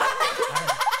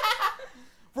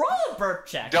 Roll a burp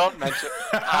check. Don't mention.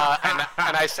 And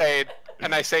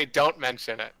I say, don't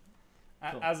mention it.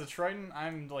 As a Triton,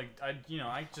 I'm like,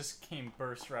 I just came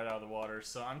burst right out of the water,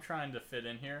 so I'm trying to fit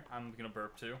in here. I'm gonna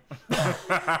burp too.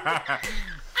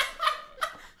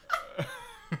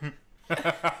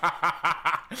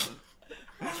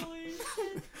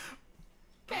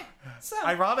 Okay. So.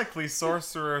 Ironically,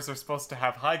 sorcerers are supposed to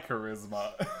have high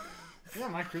charisma. Yeah,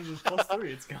 my charisma's +3.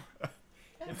 It's gone.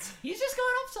 He's just going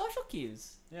off social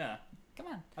cues. Yeah, Come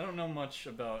on. I don't know much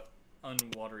about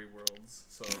unwatery worlds,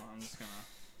 so I'm just gonna.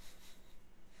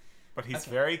 But he's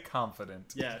Okay. very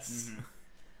confident. Yes.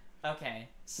 Okay,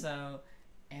 so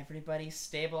everybody's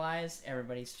stabilized,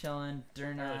 everybody's chilling. I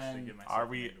really should Durnan, give myself Are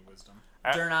we- a bit of wisdom.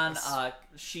 Durnan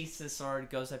sheaths his sword,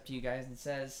 goes up to you guys and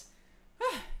says,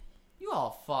 "You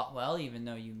all fought well, even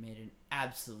though you made an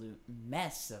absolute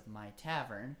mess of my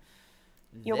tavern.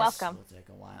 You're This welcome." will take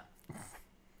a while."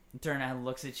 Turn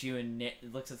looks at you and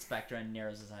looks at Spectra and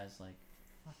narrows his eyes like,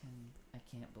 fucking, I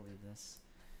can't believe this.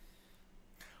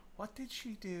 What did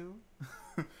she do?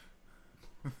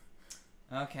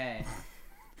 Okay.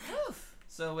 Oof.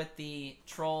 So with the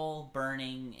troll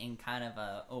burning in kind of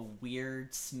a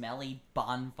weird, smelly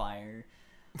bonfire.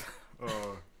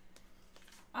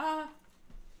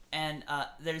 And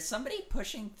there's somebody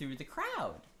pushing through the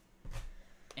crowd.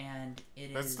 And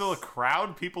it That's is... still a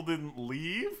crowd? People didn't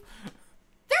leave?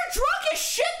 They're drunk as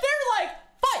shit! They're like,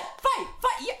 fight!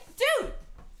 Yeah, dude!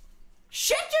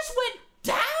 Shit just went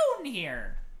down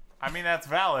here! I mean, that's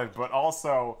valid, but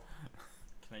also...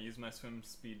 Can I use my swim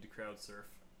speed to crowd surf?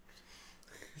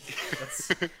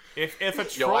 If a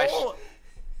troll...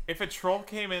 If a troll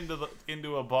came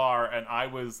into a bar and I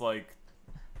was like...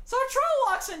 So a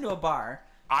troll walks into a bar.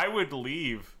 I would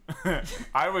leave.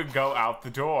 I would go out the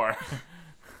door.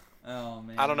 Oh,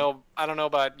 man. I don't know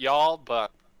about y'all,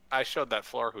 but I showed that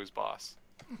floor who's boss.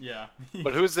 Yeah.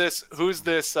 But who's this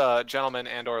gentleman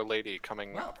and or lady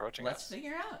approaching let's us?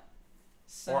 figure out.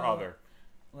 So, Or other.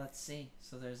 Let's see.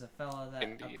 So there's a fellow that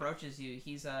Indeed. approaches you.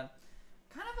 He's kind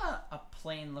of a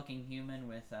plain-looking human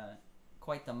with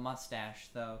quite the mustache,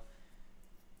 though.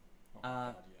 Oh my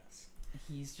God, yes.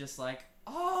 He's just like,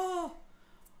 oh,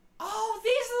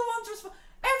 these are the ones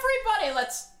everybody,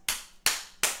 let's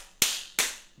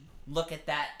look at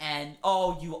that, and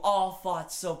you all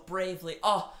fought so bravely. They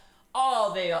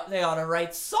ought to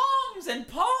write songs and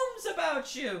poems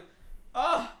about you.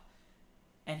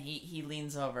 And he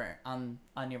leans over on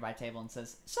a nearby table and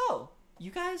says, so, you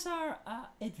guys are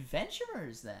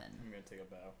adventurers then? I'm gonna take a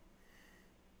bow.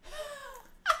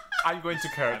 I'm going to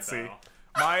curtsy.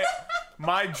 bow.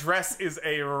 My dress is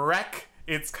a wreck.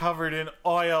 It's covered in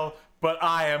oil, but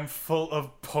I am full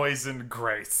of poison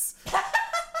grace.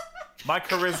 My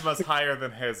charisma's higher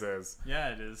than his is. Yeah,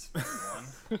 it is. One.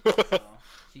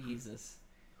 Jesus.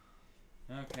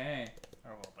 Okay.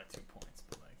 Or well, by 2 points,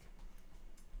 but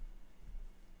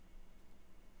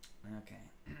like. Okay.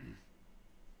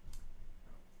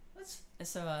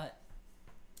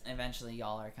 Eventually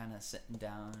y'all are kind of sitting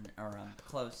down or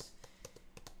close,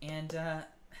 and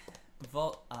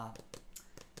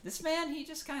this man, he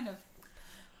just kind of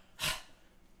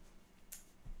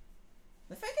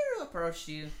the figure who approached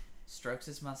you strokes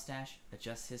his mustache,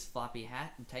 adjusts his floppy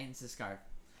hat, and tightens his scarf.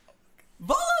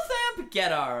 Volothamp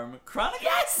Getarm, chronic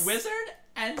wizard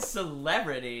and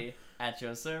celebrity at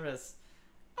your service.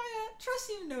 I trust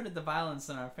you noted the violence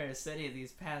in our fair city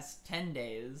these past 10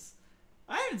 days.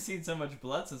 I haven't seen so much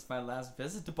blood since my last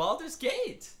visit to Baldur's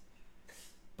Gate.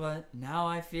 But now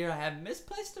I fear I have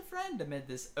misplaced a friend amid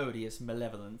this odious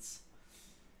malevolence.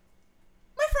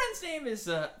 My friend's name is,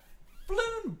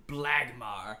 Floon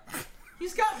Blagmar.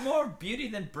 He's got more beauty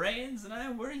than brains, and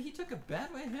I worry he took a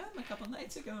bad way home a couple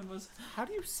nights ago and was... How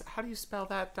do you spell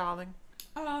that, darling?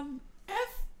 Floon...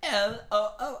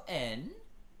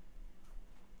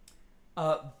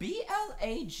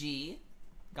 BLAG...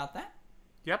 Got that?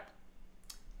 Yep.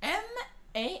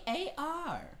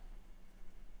 MAAR.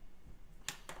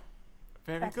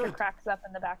 Very Baxter good. cracks up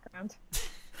in the background.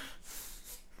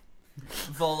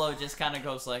 Volo just kind of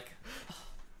goes like...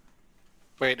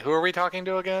 Wait, who are we talking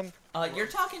to again? You're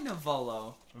talking to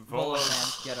Volo. Volo.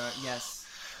 Yes.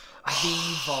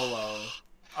 The Volo.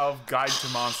 Of Guide to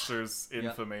Monsters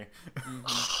infamy.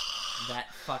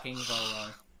 That fucking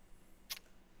Volo.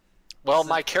 Well,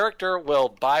 my character will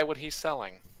buy what he's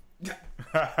selling,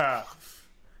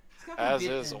 as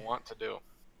is wont to do.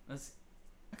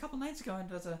 A couple nights ago, and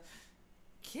was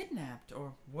kidnapped,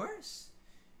 or worse.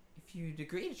 If you'd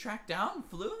agree to track down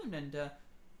Floon, and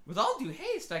with all due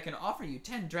haste, I can offer you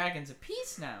 10 dragons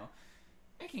apiece now.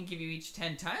 I can give you each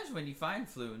 10 times when you find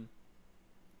Floon.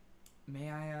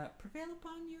 May I prevail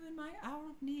upon you in my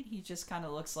hour of need? He just kind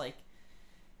of looks like...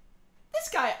 This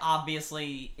guy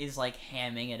obviously is like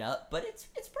hamming it up, but it's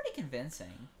pretty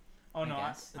convincing. Oh no,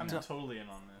 guess. I'm totally in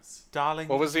on this. Darling.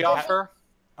 What was the offer?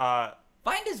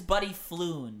 Find his buddy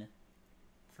Floon.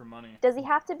 For money. Does he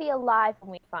have to be alive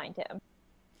when we find him?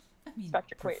 I mean,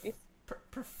 Spectre queries.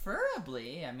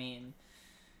 preferably. I mean,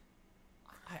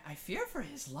 I fear for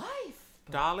his life.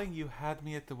 But... Darling, you had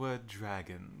me at the word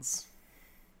dragons.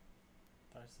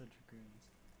 I said dragoons.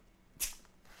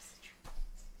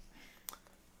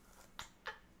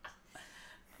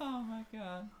 Oh my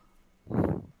god.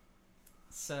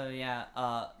 So yeah,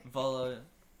 Volo.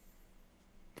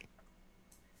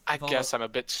 I guess I'm a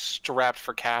bit strapped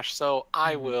for cash, so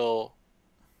I will.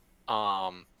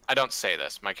 I don't say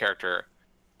this. My character,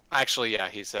 actually, yeah,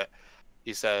 he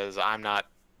says I'm not.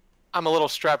 I'm a little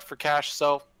strapped for cash,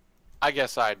 so I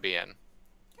guess I'd be in.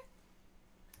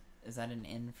 Is that an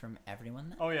in from everyone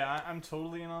then? Oh yeah, I'm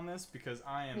totally in on this because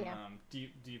I am Yeah.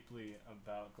 deeply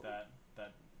about Cool. that.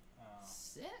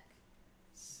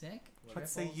 Sick. What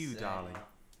say Triple you, sick. darling?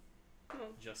 Well,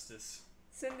 Justice.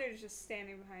 Cinder's just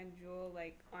standing behind Jewel,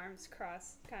 like arms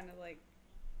crossed, kind of like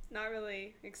not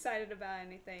really excited about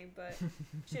anything, but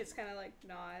she just kind of like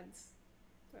nods.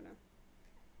 Don't know.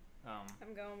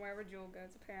 I'm going wherever Jewel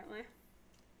goes, apparently.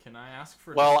 Can I ask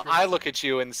for? Well, I look at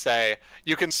you and say,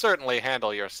 you can certainly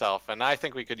handle yourself, and I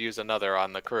think we could use another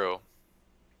on the crew.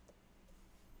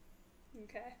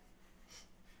 Okay.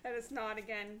 I just nod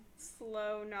again,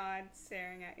 slow nod,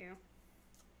 staring at you.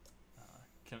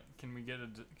 Can we get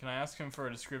can I ask him for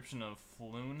a description of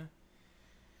Floon?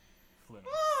 Floon.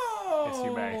 Oh, Yes,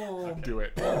 you may. Okay. Do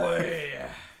it. boy.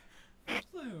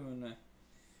 Loon.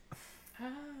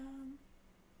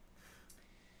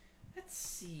 Let's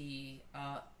see.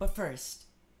 But first,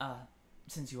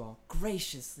 since you all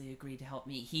graciously agreed to help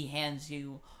me, he hands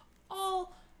you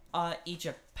all each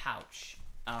a pouch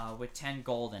with 10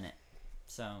 gold in it.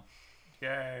 So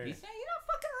Yay. you're not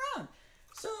fucking around.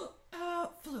 So,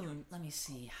 Floon, let me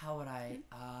see. How would I?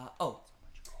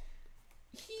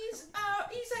 He's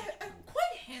a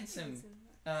quite handsome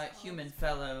human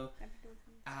fellow.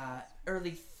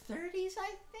 Early 30s,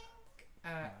 I think.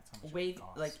 that sounds like Wave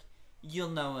goss. like you'll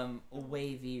know him.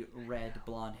 Wavy red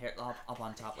blonde hair up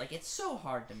on top. Like it's so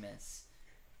hard to miss.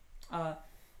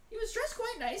 He was dressed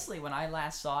quite nicely when I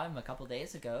last saw him a couple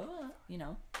days ago.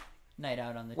 Night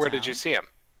out on the Where town. did you see him?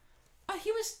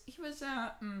 He was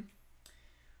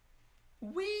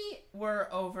we were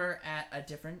over at a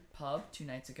different pub 2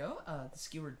 nights ago. The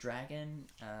Skewered Dragon.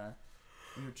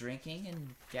 We were drinking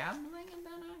and gambling, and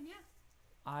then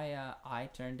I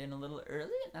turned in a little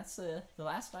early, and that's the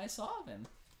last I saw of him.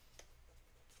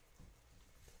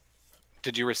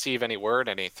 Did you receive any word,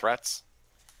 any threats?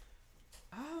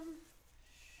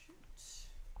 Shoot.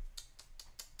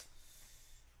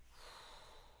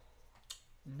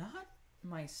 Not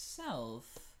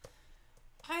myself.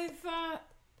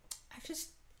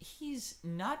 He's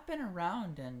not been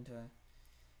around, and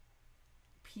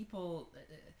people.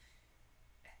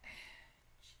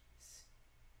 Jeez.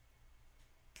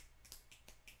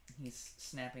 He's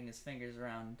snapping his fingers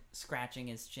around, scratching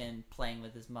his chin, playing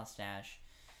with his mustache,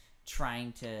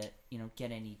 trying to,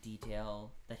 get any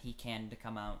detail that he can to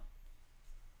come out.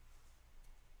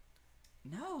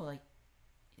 No,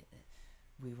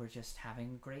 we were just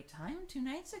having a great time 2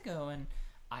 nights ago, and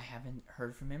I haven't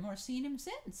heard from him or seen him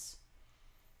since.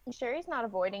 You sure he's not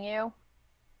avoiding you?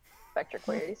 Vector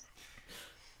queries.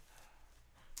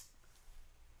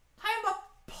 I am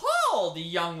appalled,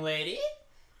 young lady!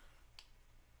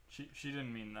 She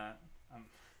didn't mean that.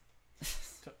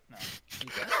 No. He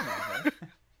does know her.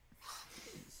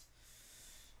 Jeez.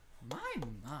 My.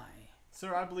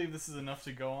 Sir, I believe this is enough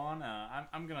to go on.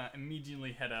 I'm gonna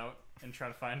immediately head out and try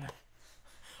to find.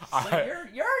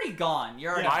 You're already gone.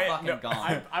 You're already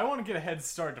gone. I want to get a head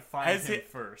start to find him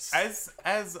first.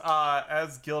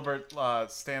 As Gilbert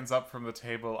stands up from the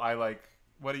table, I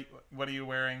what are you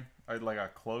wearing? Like a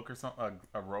cloak or something,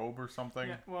 a robe or something?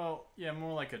 Yeah,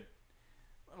 more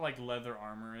like leather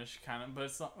armor-ish kind of, but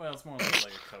it's not. Well, it's more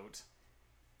like a coat.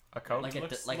 A coat? Like a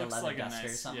leather duster or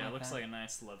something. Yeah, like looks that? like a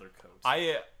nice leather coat.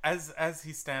 As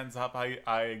he stands up,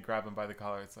 I grab him by the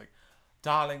collar. It's like,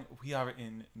 darling, we are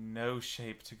in no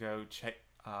shape to go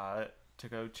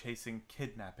chasing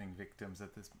kidnapping victims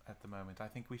at the moment. I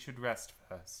think we should rest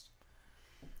first.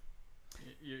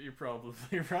 You're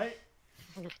probably right,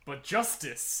 but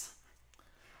justice.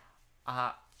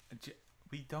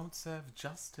 We don't serve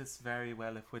justice very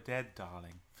well if we're dead,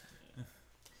 darling.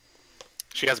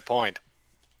 She has a point.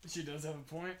 She does have a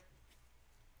point.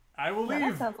 I will Well, that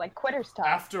leave sounds like quitter's talk.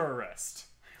 after arrest.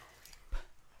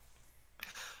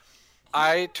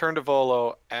 I turn to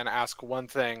Volo and ask one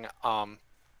thing.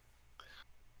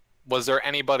 Was there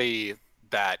anybody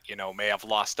that, may have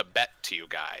lost a bet to you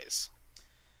guys?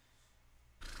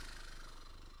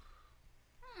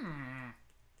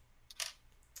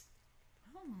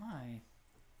 Oh my.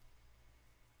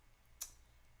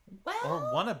 Well,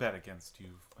 Or won a bet against you,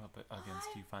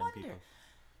 fine wonder. people.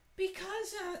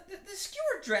 Because the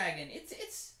Skewered Dragon, it's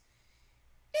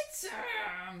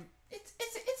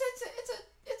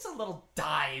a little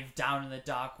dive down in the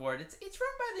dock ward. It's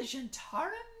run by the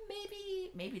Gentarum.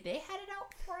 Maybe they had it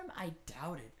out for him. I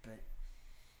doubt it, but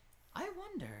I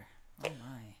wonder. Oh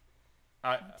my.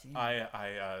 I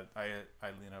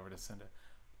lean over to Cinda.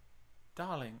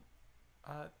 Darling,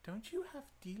 don't you have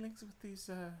dealings with these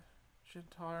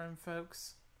Gentarum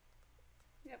folks?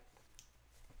 Yep.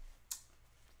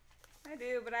 I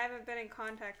do, but I haven't been in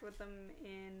contact with them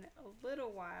in a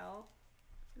little while.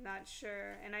 I'm not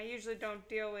sure. And I usually don't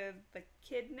deal with the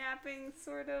kidnapping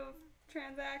sort of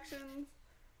transactions.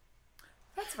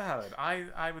 That's valid.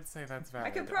 I would say that's valid.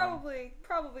 I could probably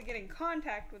get in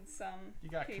contact with some You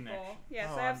got people. connections. Yes,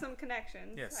 Oh, I have some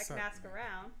connections. yes, I can ask certainly.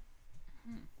 around.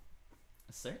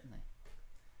 Certainly.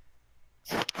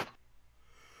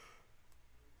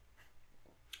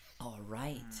 All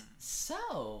right.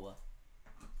 So,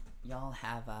 y'all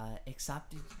have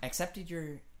accepted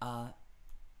your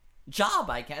job,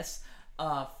 I guess,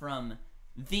 from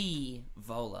the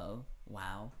Volo.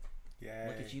 Wow. Yeah.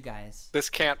 Look at you guys. This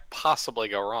can't possibly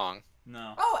go wrong.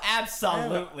 No. Oh,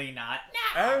 absolutely not.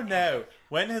 Oh no!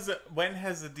 When has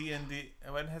a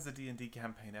D&D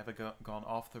campaign ever gone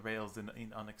off the rails in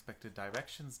unexpected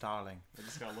directions, darling? I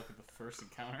just gotta look at the first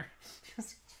encounter.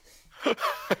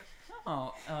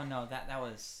 Oh no, that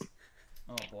was.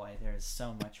 Oh boy, there's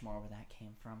so much more where that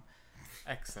came from.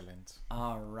 Excellent.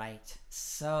 All right,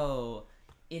 so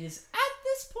it is at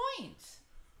this point.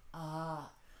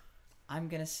 I'm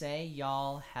gonna say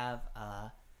y'all have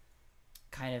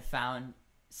kind of found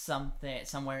something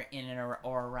somewhere in and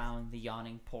or around the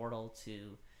yawning portal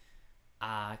to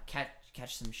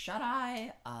catch some shut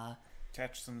eye.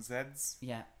 Catch some Zeds.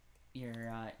 Yeah,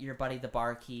 your buddy the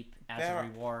barkeep as There a are-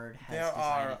 reward has There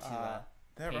decided are to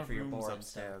there pay are for your rooms board,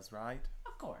 upstairs, right?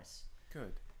 of course.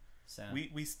 Good. So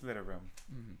We split a room.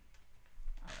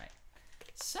 all right.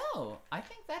 So I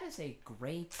think that is a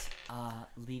great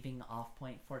leaving off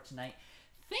point for tonight.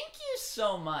 Thank you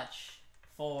so much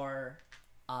for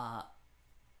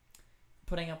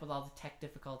putting up with all the tech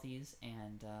difficulties,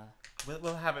 and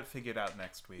We'll have it figured out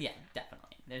next week. yeah,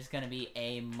 definitely. There's gonna be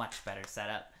a much better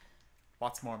setup.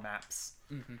 Lots more maps.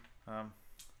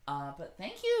 But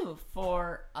thank you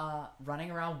for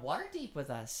running around Waterdeep with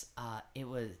us.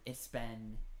 It's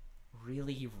been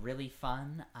really, really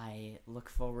fun. I look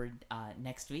forward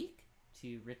next week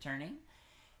to returning.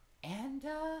 And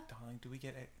Darling, do we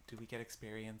get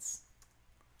experience?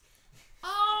 um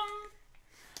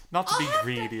Not to I'll be have to-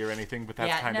 greedy or anything, but that's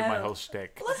Yeah, kind of my no. whole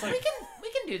shtick. let's, we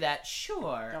can do that,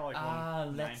 sure. Got like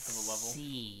 1/9 Let's of a level.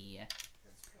 see.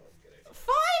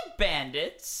 5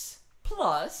 bandits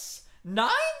plus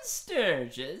 9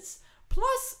 sturges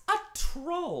plus a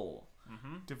troll.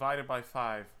 Divided by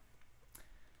 5.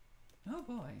 Oh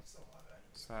boy.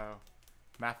 So,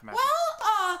 mathematics.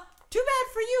 Well, too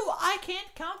bad for you. I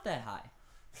can't count that high.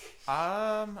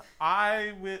 I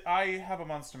have a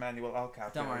monster manual. I'll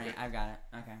calculate. Don't worry, it. I've got it.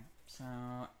 Okay. So,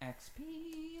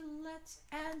 XP, let's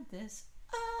add this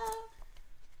up.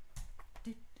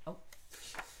 Oh.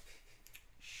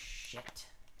 Shit.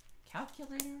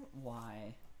 Calculator,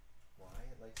 Y. Why?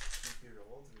 It likes to keep your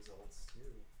old results too.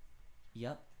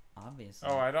 Yep, obviously.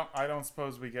 Oh, I don't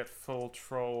suppose we get full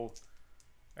troll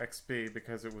XP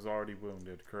because it was already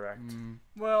wounded, correct?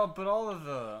 Well, but all of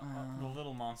the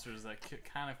little monsters that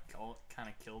kind of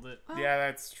killed it. Yeah,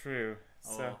 that's true.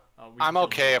 So we I'm killed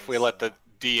okay if we those, let the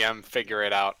DM figure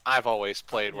it out. I've always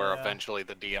played where Yeah. eventually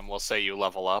the DM will say you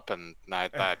level up, and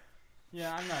that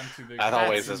Yeah, I'm not too big. that of a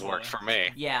always fan, has worked so- for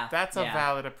me. Yeah. that's a yeah.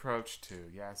 valid approach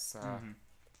too. Yes.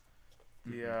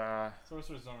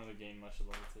 Sorcerers don't really gain much at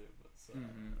level 2, but so.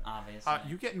 Obviously.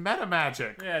 You get meta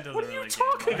magic. Yeah, it doesn't What are really you gain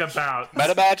talking much. about?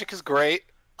 Meta magic is great.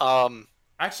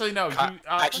 Actually, no.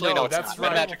 Actually, no, it's that's not.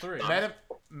 right. Meta magic's Level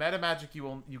not. Meta magic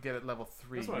you get at level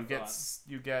 3. That's what I You get thought.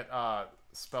 you get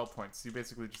spell points. You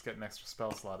basically just get an extra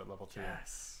spell slot at level 2,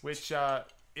 Yes. which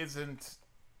isn't.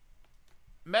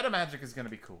 Meta magic is going to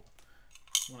be cool.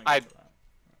 Wanna I- get to that.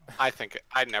 I think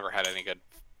I never had any good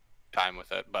time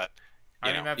with it, but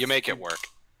I mean, you make it work.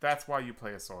 That's why you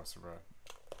play a sorcerer.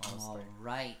 Honestly. All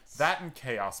right. That and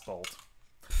Chaos Bolt.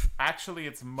 Actually,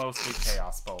 it's mostly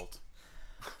Chaos Bolt.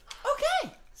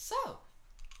 Okay, so,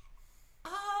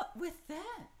 with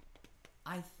that,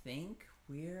 I think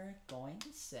we're going to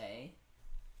say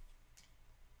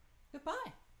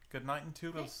goodbye. Good night and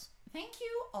toodles. Thank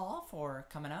you all for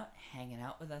coming out, hanging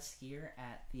out with us here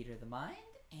at Theater of the Mind,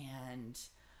 and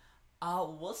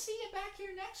we'll see you back here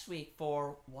next week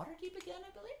for Waterdeep again,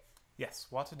 I believe. Yes,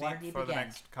 Waterdeep Waterdeep for the again.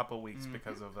 next couple weeks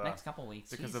because of Next couple weeks.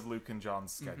 because of Luke and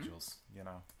John's schedules. You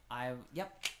know.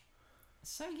 Yep.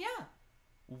 So yeah,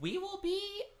 we will be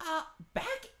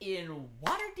back in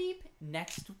Waterdeep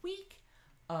next week,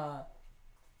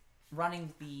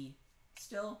 running the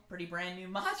still pretty brand new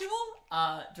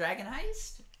module, Dragon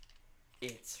Heist.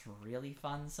 It's really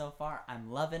fun so far.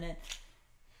 I'm loving it.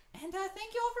 And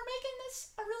thank you all for making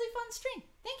this a really fun stream.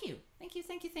 Thank you. Thank you,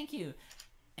 thank you, thank you.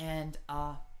 And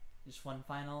just one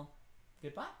final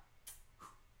goodbye.